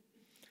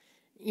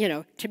 You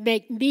know, to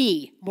make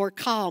me more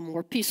calm,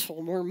 more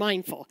peaceful, more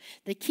mindful.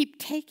 They keep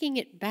taking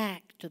it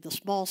back to the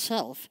small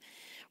self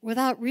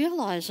without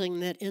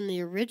realizing that in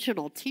the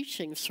original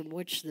teachings from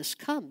which this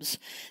comes,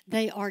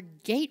 they are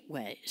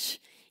gateways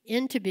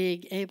into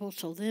being able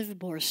to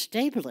live more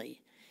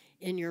stably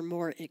in your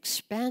more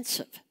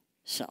expansive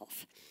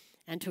self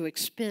and to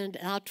expand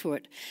out to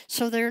it.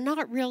 So they're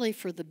not really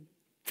for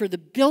the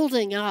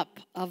building up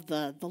of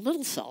the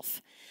little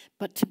self,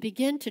 but to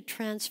begin to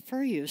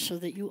transfer you so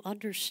that you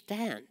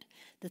understand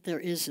that there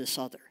is this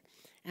other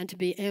and to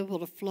be able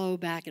to flow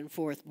back and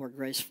forth more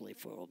gracefully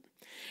forward.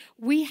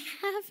 We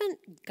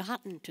haven't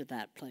gotten to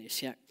that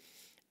place yet.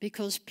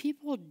 because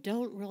people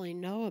don't really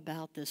know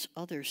about this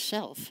other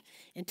self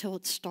until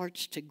it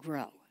starts to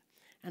grow.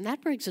 And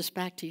that brings us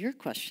back to your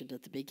question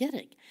at the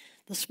beginning.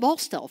 The small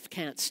self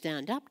can't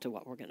stand up to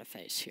what we're going to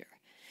face here.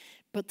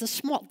 But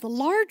the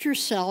larger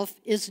self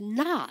is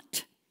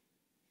not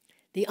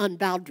the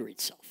unboundaried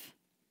self.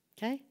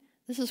 Okay?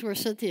 This is where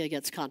Cynthia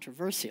gets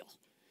controversial.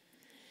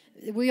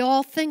 We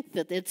all think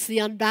that it's the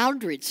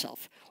unboundaried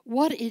self.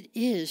 What it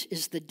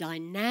is the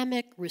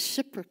dynamic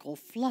reciprocal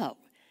flow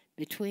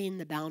between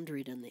the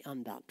boundaried and the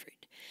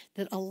unboundaried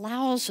that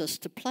allows us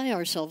to play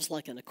ourselves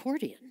like an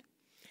accordion.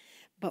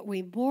 But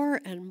we more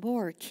and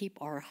more keep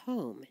our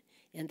home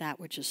in that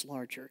which is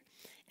larger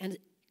and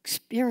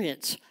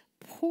experience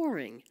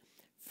pouring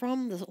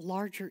from the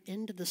larger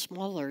into the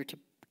smaller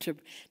to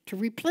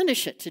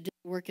replenish it, to do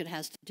the work it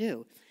has to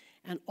do,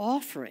 and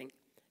offering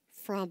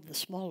from the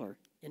smaller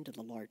into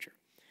the larger.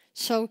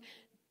 So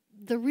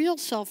the real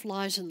self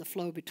lies in the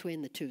flow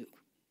between the two.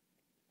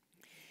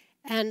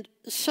 And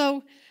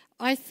so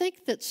I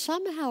think that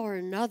somehow or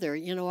another,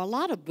 a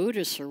lot of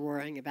Buddhists are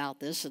worrying about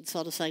this and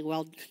sort of saying,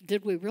 well,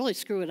 did we really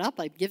screw it up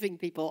by giving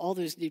people all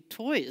those new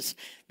toys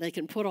they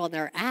can put on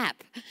their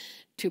app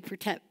to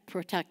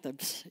perfect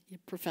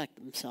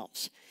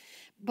themselves?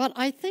 But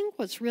I think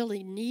what's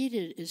really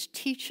needed is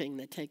teaching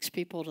that takes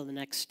people to the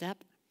next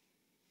step,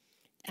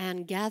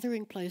 and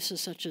gathering places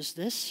such as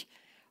this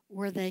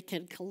where they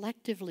can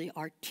collectively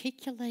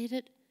articulate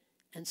it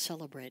and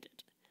celebrate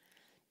it.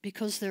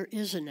 Because there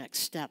is a next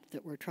step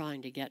that we're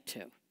trying to get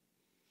to.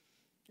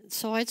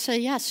 So I'd say,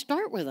 yes,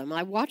 start with them.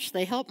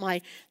 They help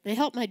my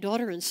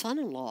daughter and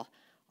son-in-law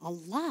a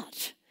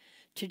lot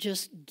to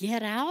just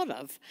get out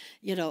of,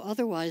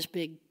 otherwise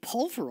being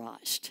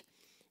pulverized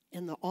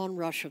in the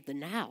onrush of the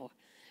now,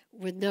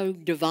 with no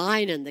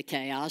divine in the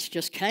chaos,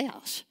 just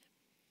chaos.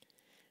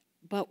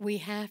 But we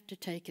have to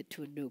take it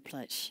to a new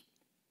place.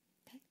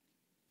 Okay?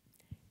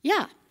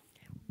 Yeah,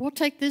 we'll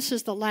take this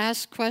as the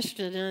last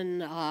question,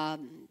 and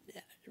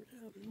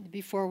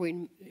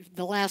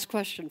the last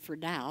question for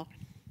now.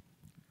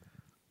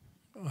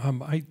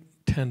 I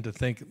tend to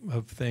think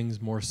of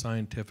things more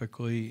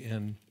scientifically,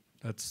 and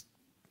that's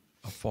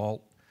a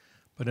fault.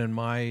 But in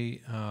my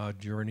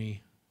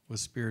journey with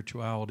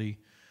spirituality,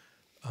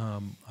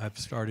 I've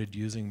started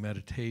using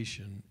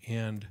meditation,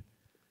 and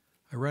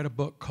I read a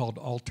book called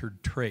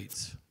Altered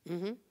Traits.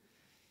 Mm-hmm.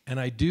 And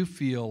I do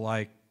feel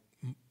like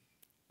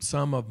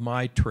some of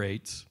my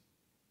traits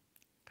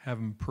have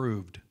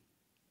improved.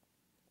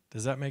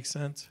 Does that make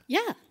sense?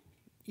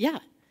 Yeah.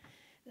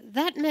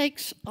 That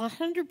makes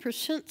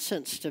 100%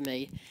 sense to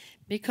me,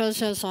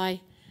 because as I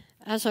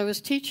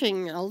was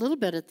teaching a little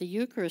bit at the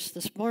Eucharist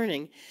this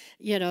morning,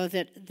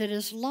 that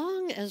as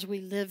long as we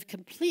live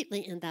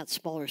completely in that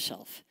smaller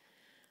self,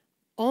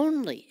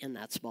 only in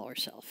that smaller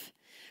self,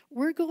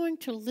 we're going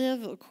to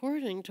live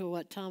according to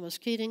what Thomas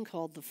Keating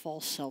called the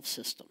false self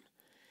system,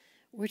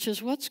 which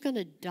is what's going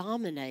to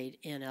dominate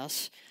in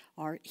us.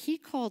 He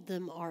called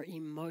them our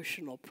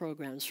emotional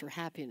programs for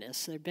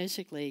happiness. They're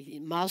basically,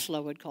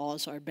 Maslow would call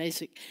us our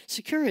basic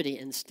security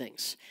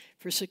instincts,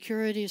 for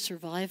security,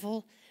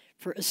 survival,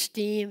 for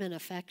esteem and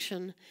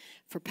affection,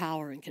 for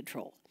power and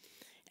control.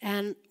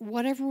 And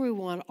whatever we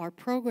want, our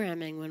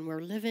programming when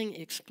we're living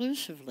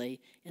exclusively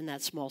in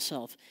that small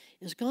self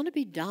is going to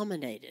be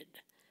dominated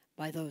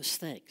by those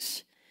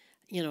things.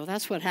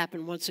 That's what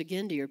happened once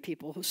again to your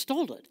people who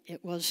stole it.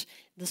 It was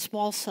the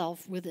small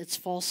self with its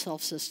false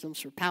self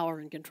systems for power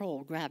and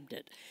control grabbed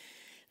it.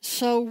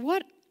 So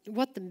what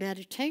the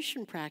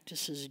meditation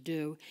practices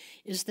do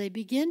is they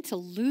begin to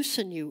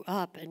loosen you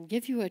up and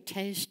give you a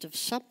taste of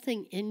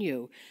something in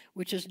you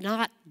which is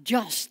not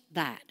just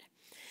that.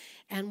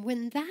 And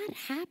when that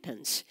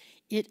happens,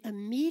 it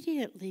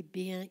immediately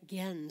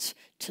begins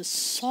to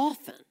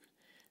soften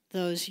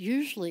those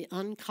usually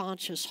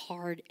unconscious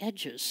hard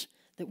edges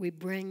that we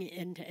bring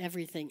into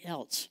everything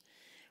else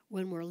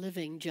when we're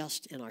living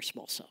just in our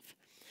small self.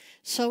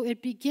 So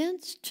it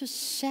begins to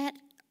set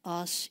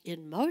us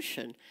in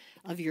motion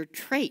of your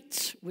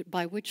traits,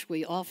 by which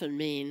we often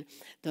mean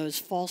those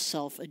false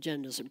self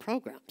agendas and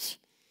programs.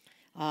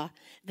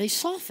 They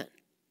soften.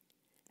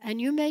 And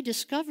you may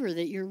discover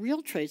that your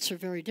real traits are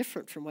very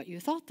different from what you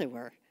thought they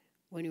were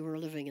when you were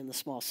living in the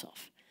small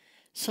self.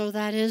 So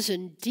that is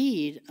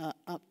indeed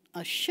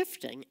a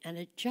shifting, and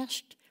it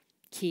just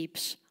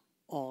keeps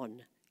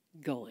on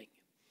going.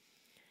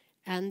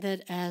 And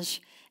that as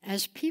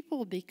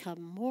people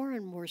become more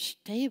and more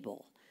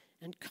stable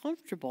and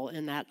comfortable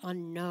in that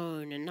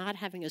unknown and not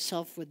having a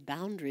self with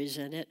boundaries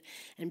in it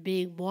and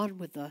being one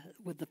with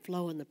the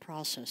flow and the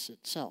process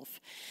itself,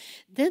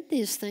 then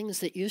these things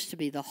that used to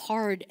be the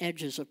hard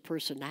edges of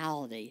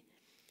personality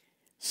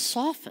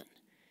soften,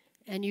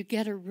 and you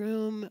get a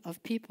room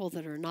of people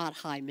that are not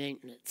high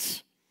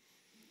maintenance.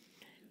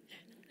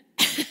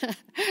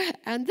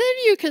 And then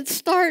you can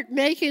start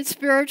making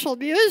spiritual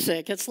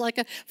music. It's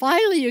like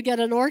finally you get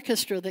an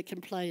orchestra that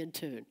can play in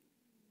tune.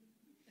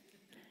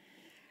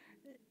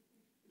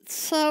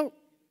 So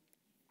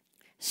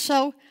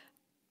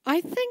I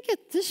think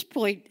at this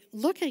point,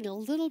 looking a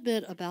little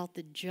bit about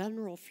the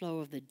general flow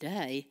of the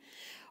day,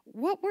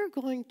 what we're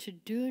going to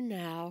do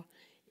now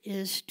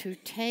is to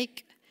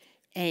take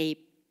a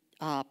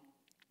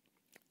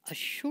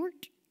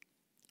short.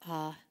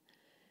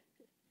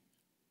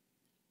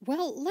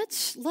 Well,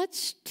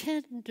 let's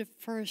tend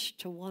first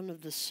to one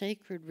of the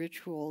sacred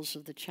rituals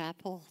of the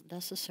chapel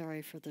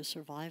necessary for the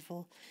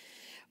survival,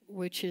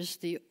 which is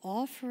the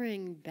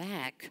offering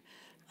back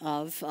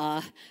of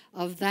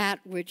that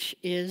which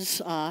is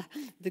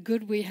the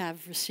good we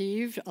have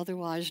received,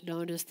 otherwise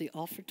known as the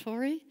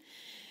offertory.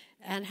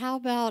 And how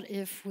about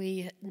if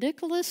we,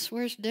 Nicholas,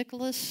 where's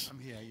Nicholas? I'm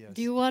here, yes.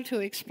 Do you want to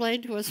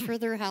explain to us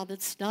further how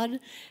that's done?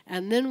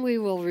 And then we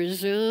will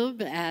resume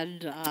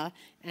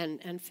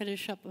and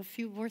finish up a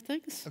few more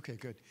things. Okay,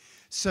 good.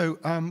 So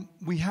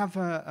we have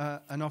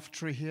an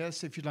offertory here.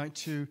 So if you'd like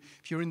to,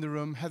 if you're in the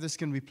room, Heather's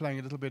going to be playing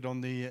a little bit on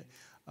the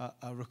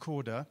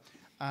recorder.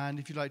 And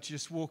if you'd like to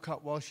just walk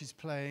up while she's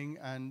playing,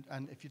 and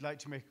if you'd like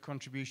to make a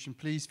contribution,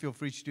 please feel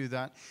free to do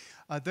that.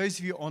 Those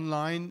of you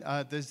online,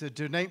 there's a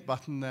donate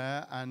button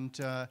there, and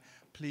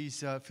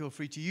please feel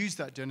free to use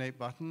that donate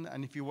button.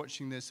 And if you're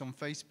watching this on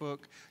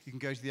Facebook, you can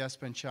go to the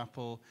Aspen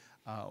Chapel,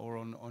 or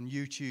on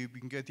YouTube. You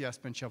can go to the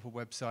Aspen Chapel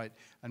website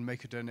and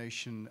make a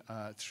donation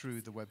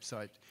through the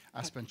website,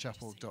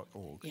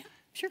 aspenchapel.org. Yeah,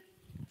 sure.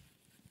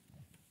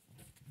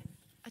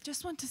 I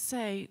just want to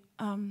say,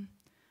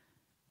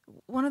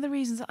 one of the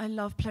reasons that I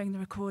love playing the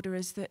recorder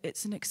is that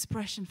it's an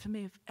expression for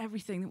me of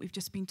everything that we've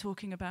just been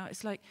talking about.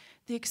 It's like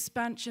the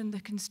expansion,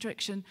 the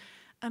constriction.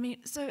 I mean,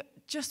 so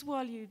just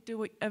while you do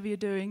whatever you're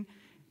doing,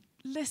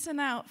 listen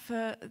out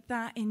for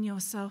that in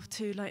yourself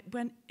too. Like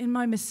when in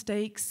my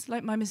mistakes,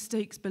 like my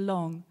mistakes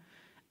belong,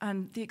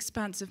 and the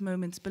expansive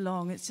moments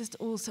belong. It's just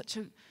all such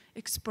an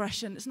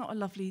expression. It's not a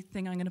lovely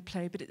thing I'm going to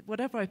play, but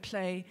whatever I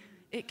play,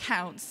 it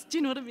counts. Do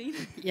you know what I mean?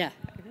 Yeah.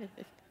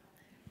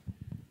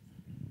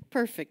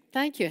 Perfect.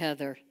 Thank you,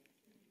 Heather.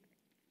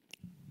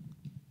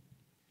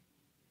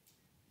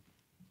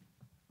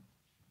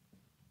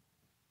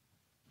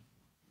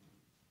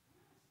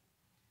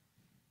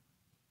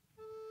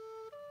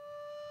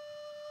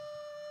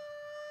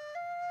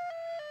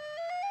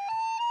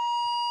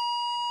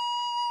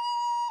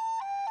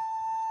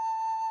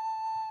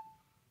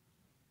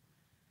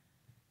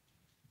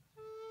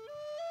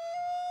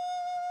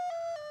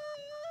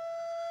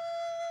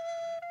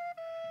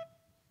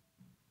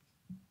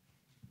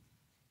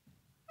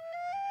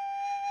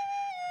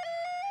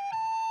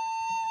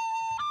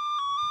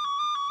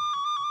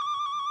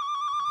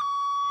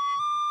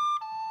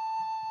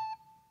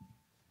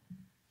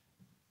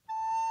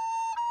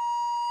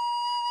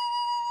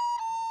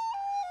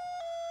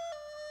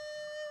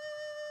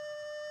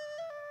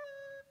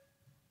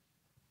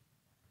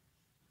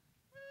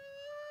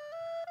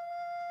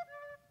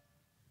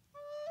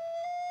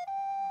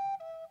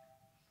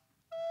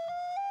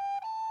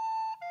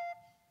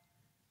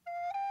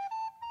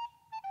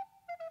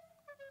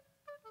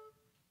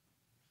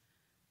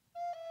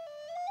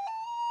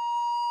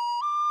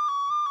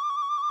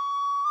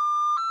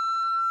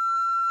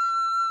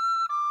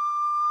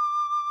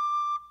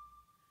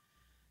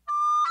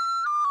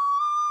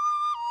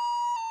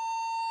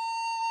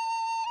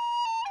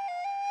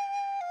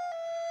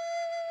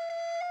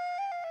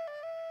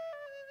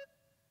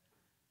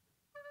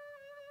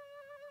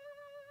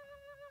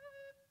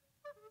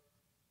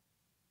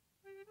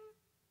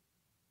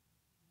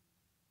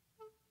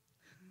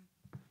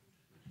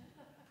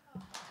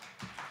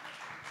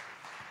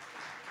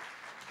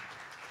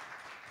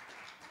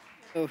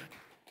 Oh.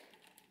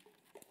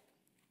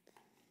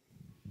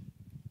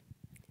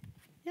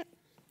 Yep.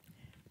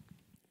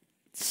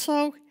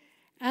 So,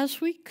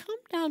 as we come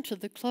down to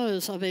the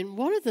close, I mean,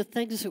 one of the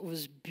things that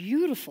was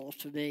beautiful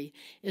to me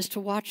is to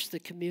watch the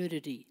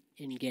community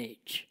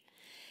engage.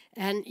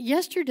 And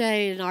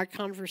yesterday in our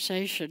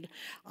conversation,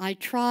 I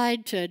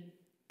tried to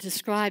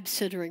describe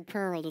centering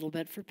prayer a little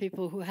bit for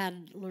people who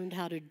hadn't learned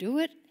how to do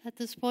it at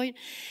this point.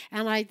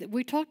 And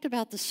we talked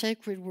about the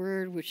sacred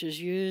word, which is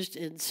used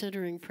in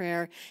centering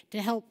prayer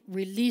to help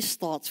release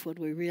thoughts when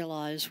we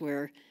realize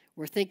we're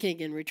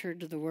thinking and return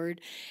to the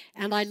word.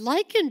 And I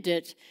likened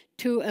it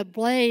to a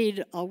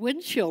blade, a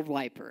windshield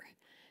wiper.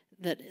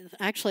 That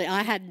actually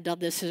I hadn't done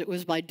this. It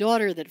was my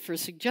daughter that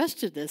first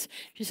suggested this.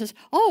 She says,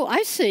 "Oh,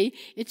 I see.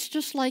 It's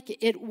just like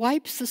it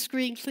wipes the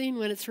screen clean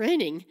when it's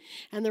raining,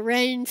 and the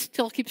rain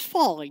still keeps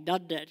falling,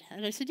 doesn't it?"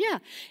 And I said, "Yeah,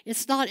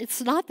 it's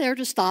not there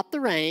to stop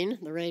the rain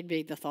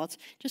being the thoughts,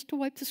 just to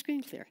wipe the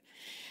screen clear."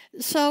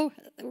 So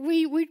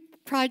we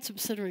tried some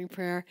centering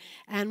prayer,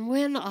 and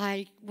when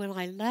I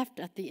left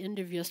at the end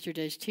of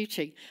yesterday's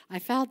teaching, I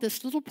found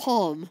this little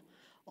poem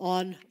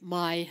on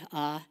my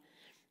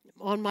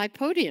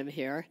podium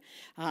here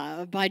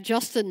by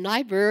Justin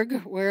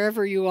Nyberg,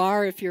 wherever you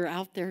are, if you're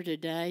out there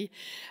today.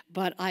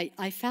 But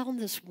I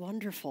found this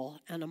wonderful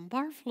and a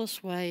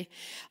marvelous way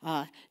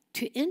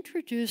to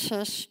introduce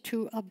us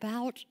to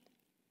about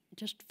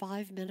just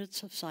 5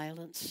 minutes of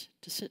silence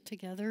to sit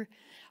together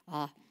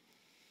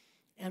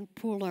and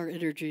pool our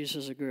energies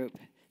as a group.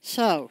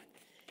 So,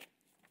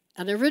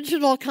 an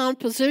original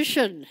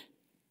composition.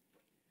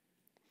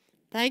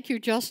 Thank you,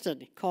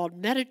 Justin, called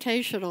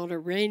Meditation on a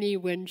Rainy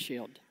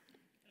Windshield.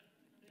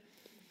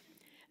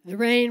 The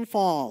rain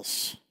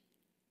falls.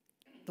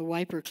 The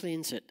wiper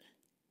cleans it.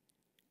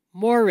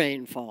 More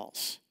rain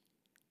falls.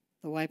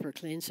 The wiper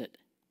cleans it.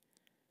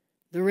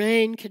 The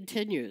rain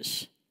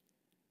continues.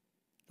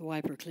 The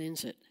wiper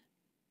cleans it.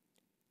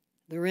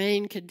 The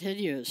rain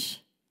continues.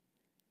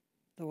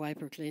 The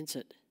wiper cleans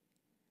it.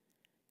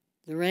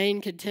 The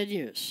rain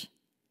continues.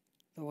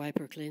 The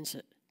wiper cleans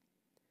it.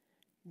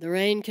 The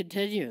rain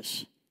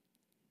continues.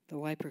 The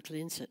wiper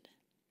cleans it.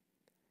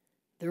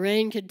 The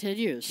rain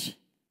continues.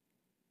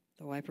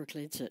 The wiper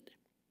cleans it.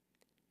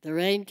 The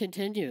rain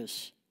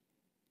continues.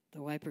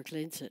 The wiper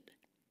cleans it.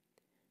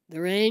 The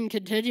rain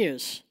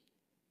continues.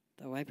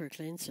 The wiper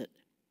cleans it.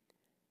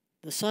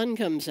 The sun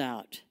comes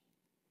out.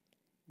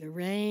 The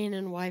rain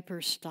and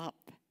wiper stop.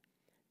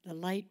 The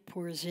light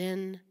pours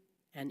in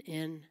and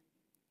in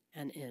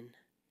and in.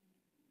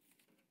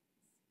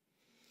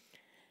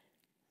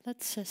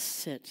 Let's just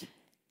sit,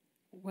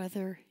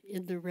 whether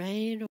in the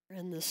rain or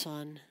in the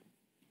sun,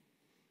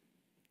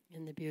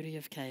 in the beauty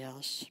of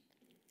chaos,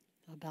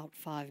 about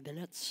 5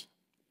 minutes.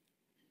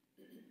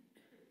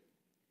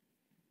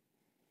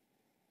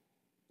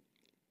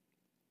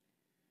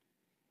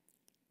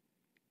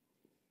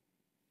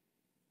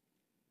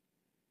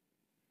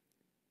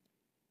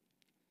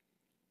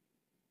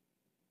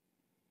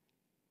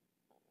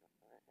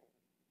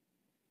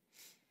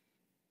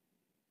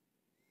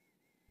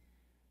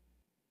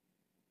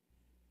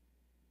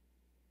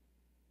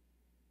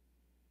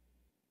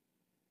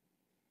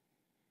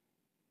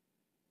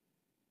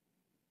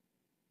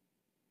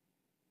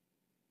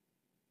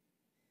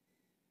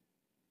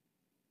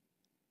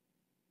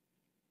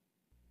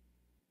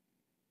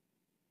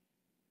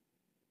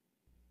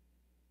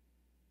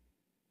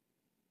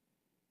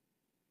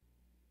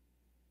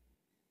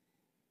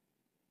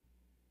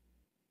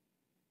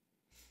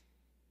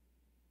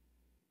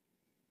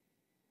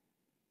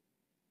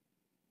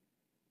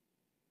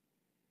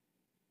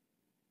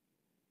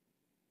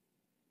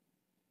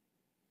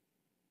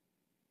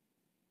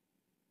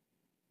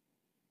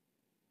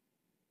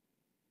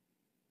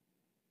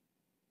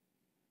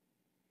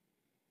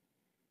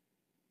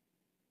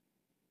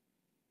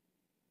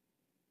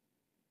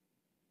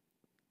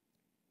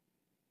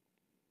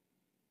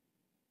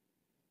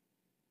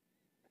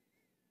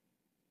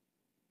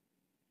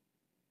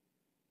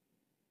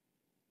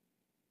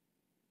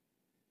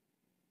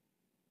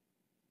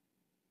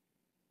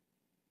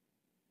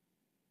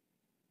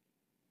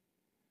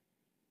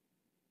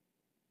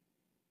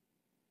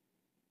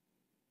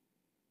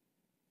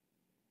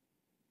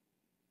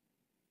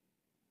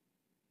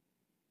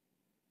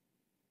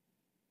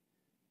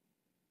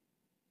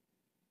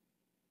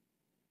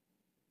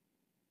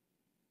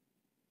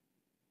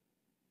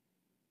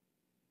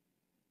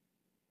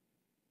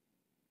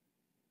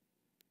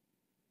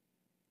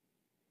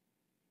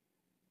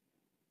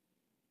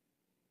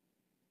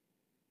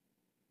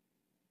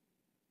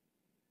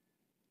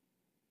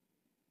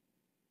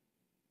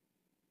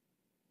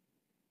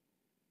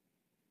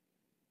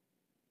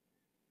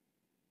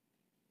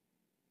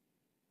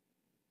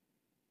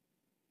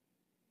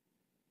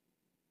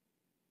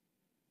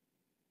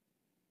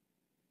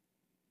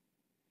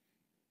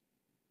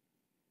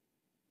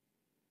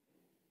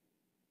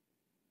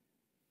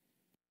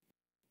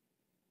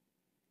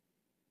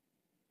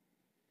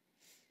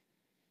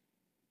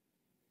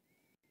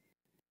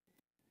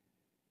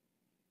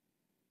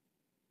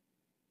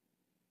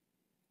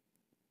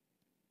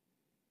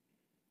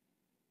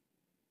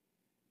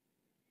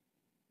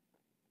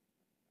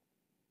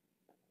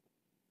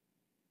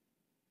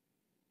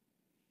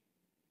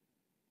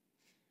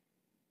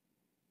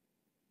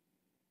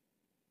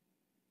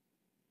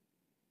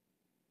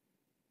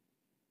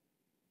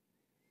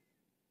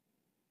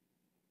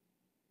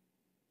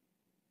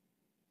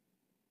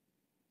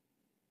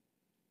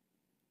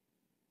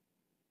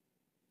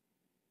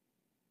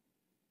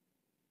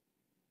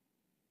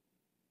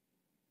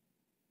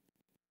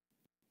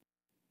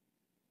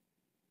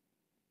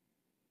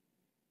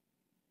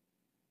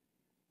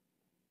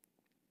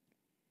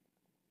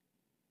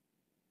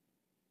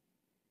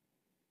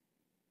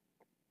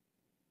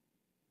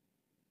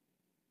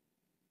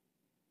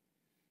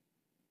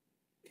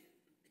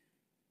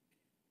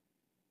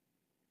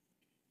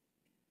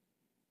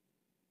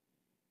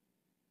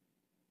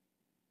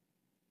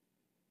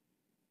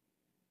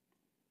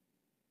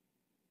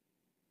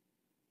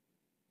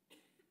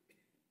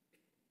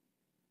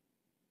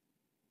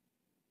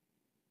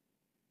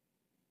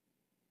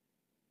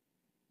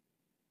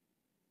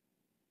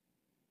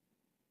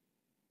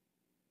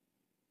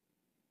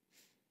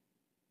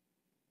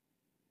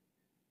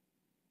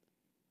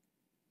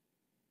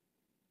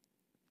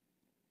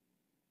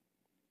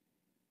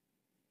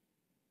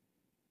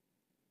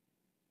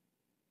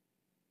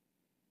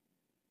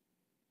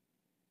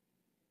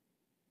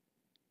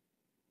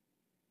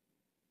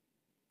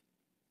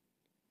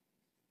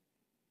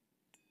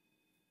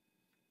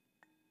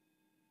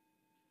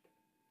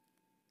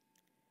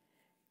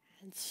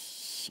 And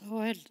So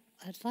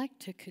I'd like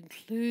to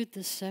conclude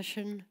this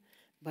session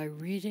by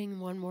reading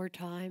one more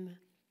time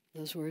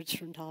those words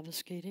from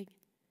Thomas Keating.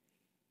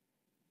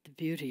 The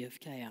beauty of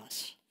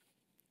chaos.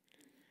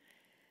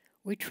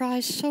 We try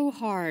so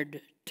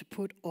hard to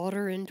put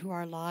order into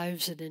our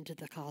lives and into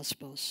the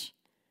cosmos.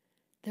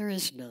 There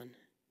is none.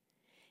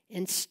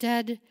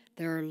 Instead,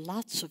 there are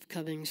lots of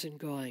comings and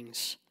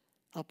goings,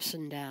 ups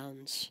and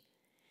downs.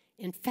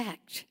 In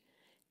fact,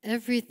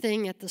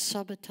 everything at the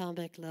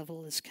subatomic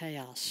level is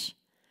chaos.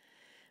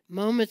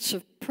 Moments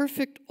of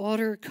perfect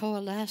order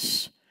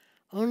coalesce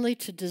only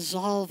to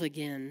dissolve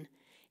again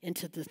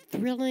into the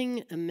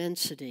thrilling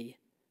immensity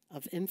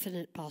of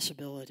infinite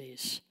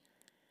possibilities.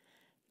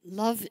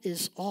 Love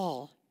is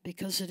all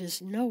because it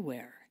is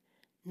nowhere,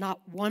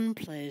 not one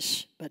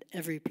place, but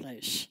every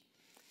place.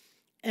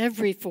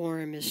 Every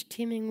form is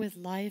teeming with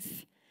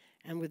life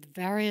and with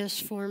various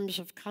forms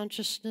of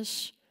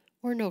consciousness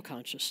or no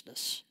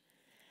consciousness.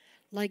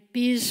 Like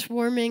bees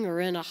swarming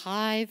or in a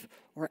hive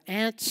or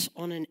ants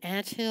on an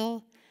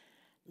anthill,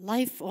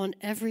 life on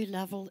every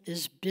level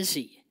is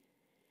busy,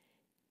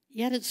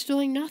 yet it's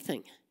doing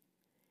nothing,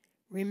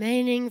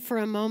 remaining for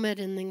a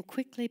moment and then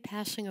quickly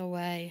passing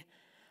away,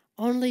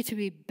 only to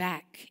be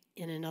back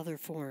in another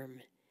form,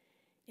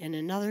 in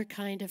another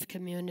kind of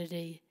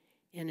community,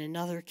 in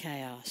another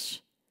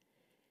chaos.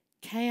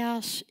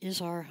 Chaos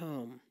is our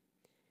home.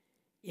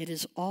 It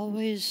is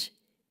always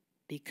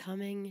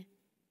becoming,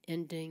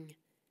 ending,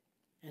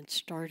 and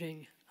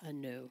starting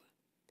anew.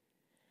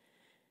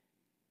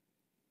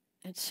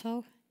 And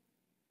so,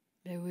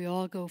 may we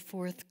all go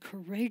forth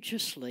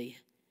courageously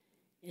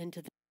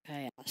into the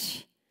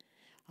chaos,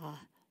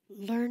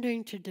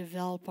 learning to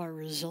develop our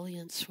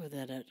resilience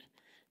within it,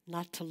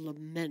 not to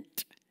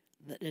lament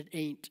that it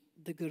ain't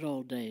the good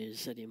old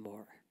days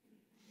anymore.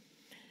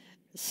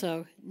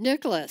 So,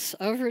 Nicholas,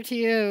 over to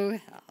you.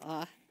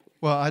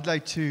 Well, I'd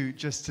like to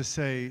just to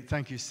say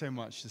thank you so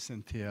much to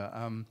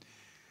Cynthia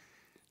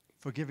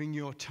for giving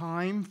your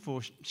time,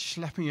 for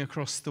schlepping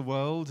across the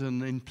world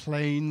and in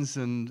planes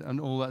and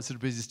all that sort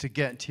of business to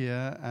get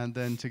here and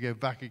then to go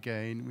back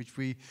again, which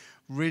we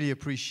really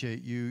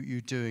appreciate you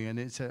doing, and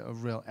it's a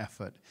real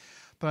effort.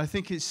 But I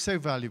think it's so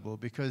valuable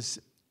because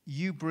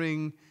you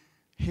bring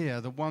here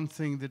the one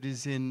thing that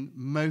is in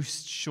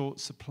most short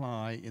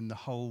supply in the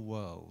whole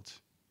world,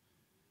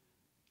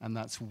 and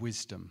that's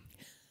wisdom.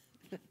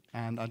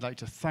 And I'd like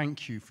to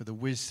thank you for the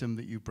wisdom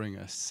that you bring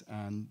us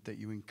and that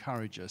you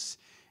encourage us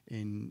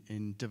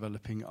in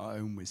developing our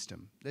own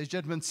wisdom. Ladies and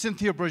gentlemen,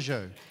 Cynthia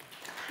Bourgeault.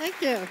 Thank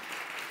you.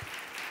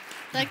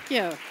 Thank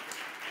you.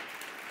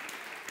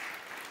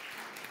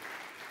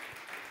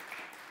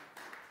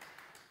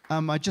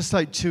 I'd just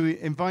like to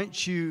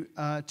invite you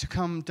to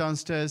come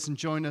downstairs and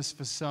join us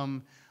for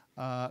some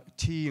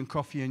tea and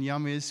coffee and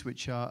yummies,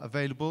 which are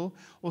available.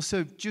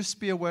 Also,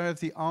 just be aware of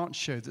the art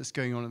show that's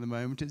going on at the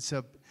moment. It's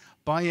a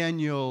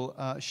biennial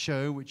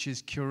show which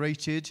is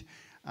curated.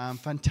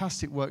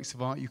 Fantastic works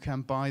of art. You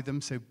can buy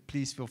them, so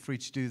please feel free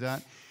to do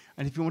that.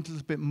 And if you want a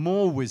little bit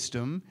more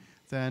wisdom,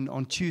 then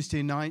on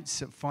Tuesday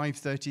nights at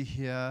 5:30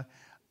 here,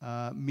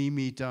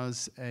 Mimi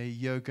does a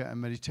yoga and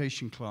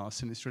meditation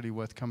class, and it's really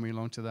worth coming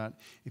along to that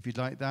if you'd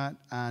like that.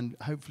 And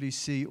hopefully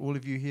see all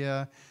of you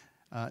here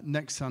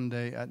next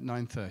Sunday at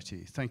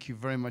 9:30. Thank you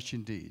very much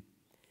indeed.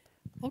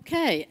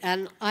 Okay,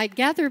 and I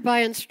gather by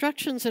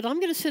instructions that I'm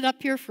going to sit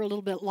up here for a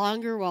little bit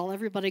longer while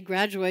everybody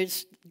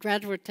graduates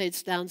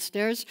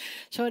downstairs.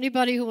 So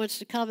anybody who wants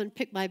to come and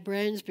pick my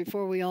brains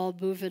before we all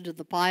move into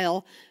the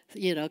pile,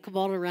 come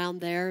on around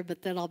there,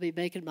 but then I'll be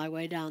making my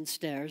way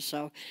downstairs.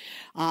 So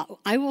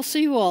I will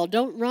see you all.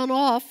 Don't run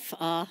off.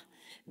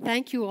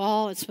 Thank you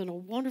all. It's been a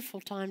wonderful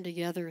time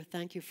together.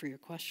 Thank you for your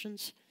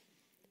questions.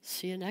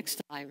 See you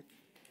next time.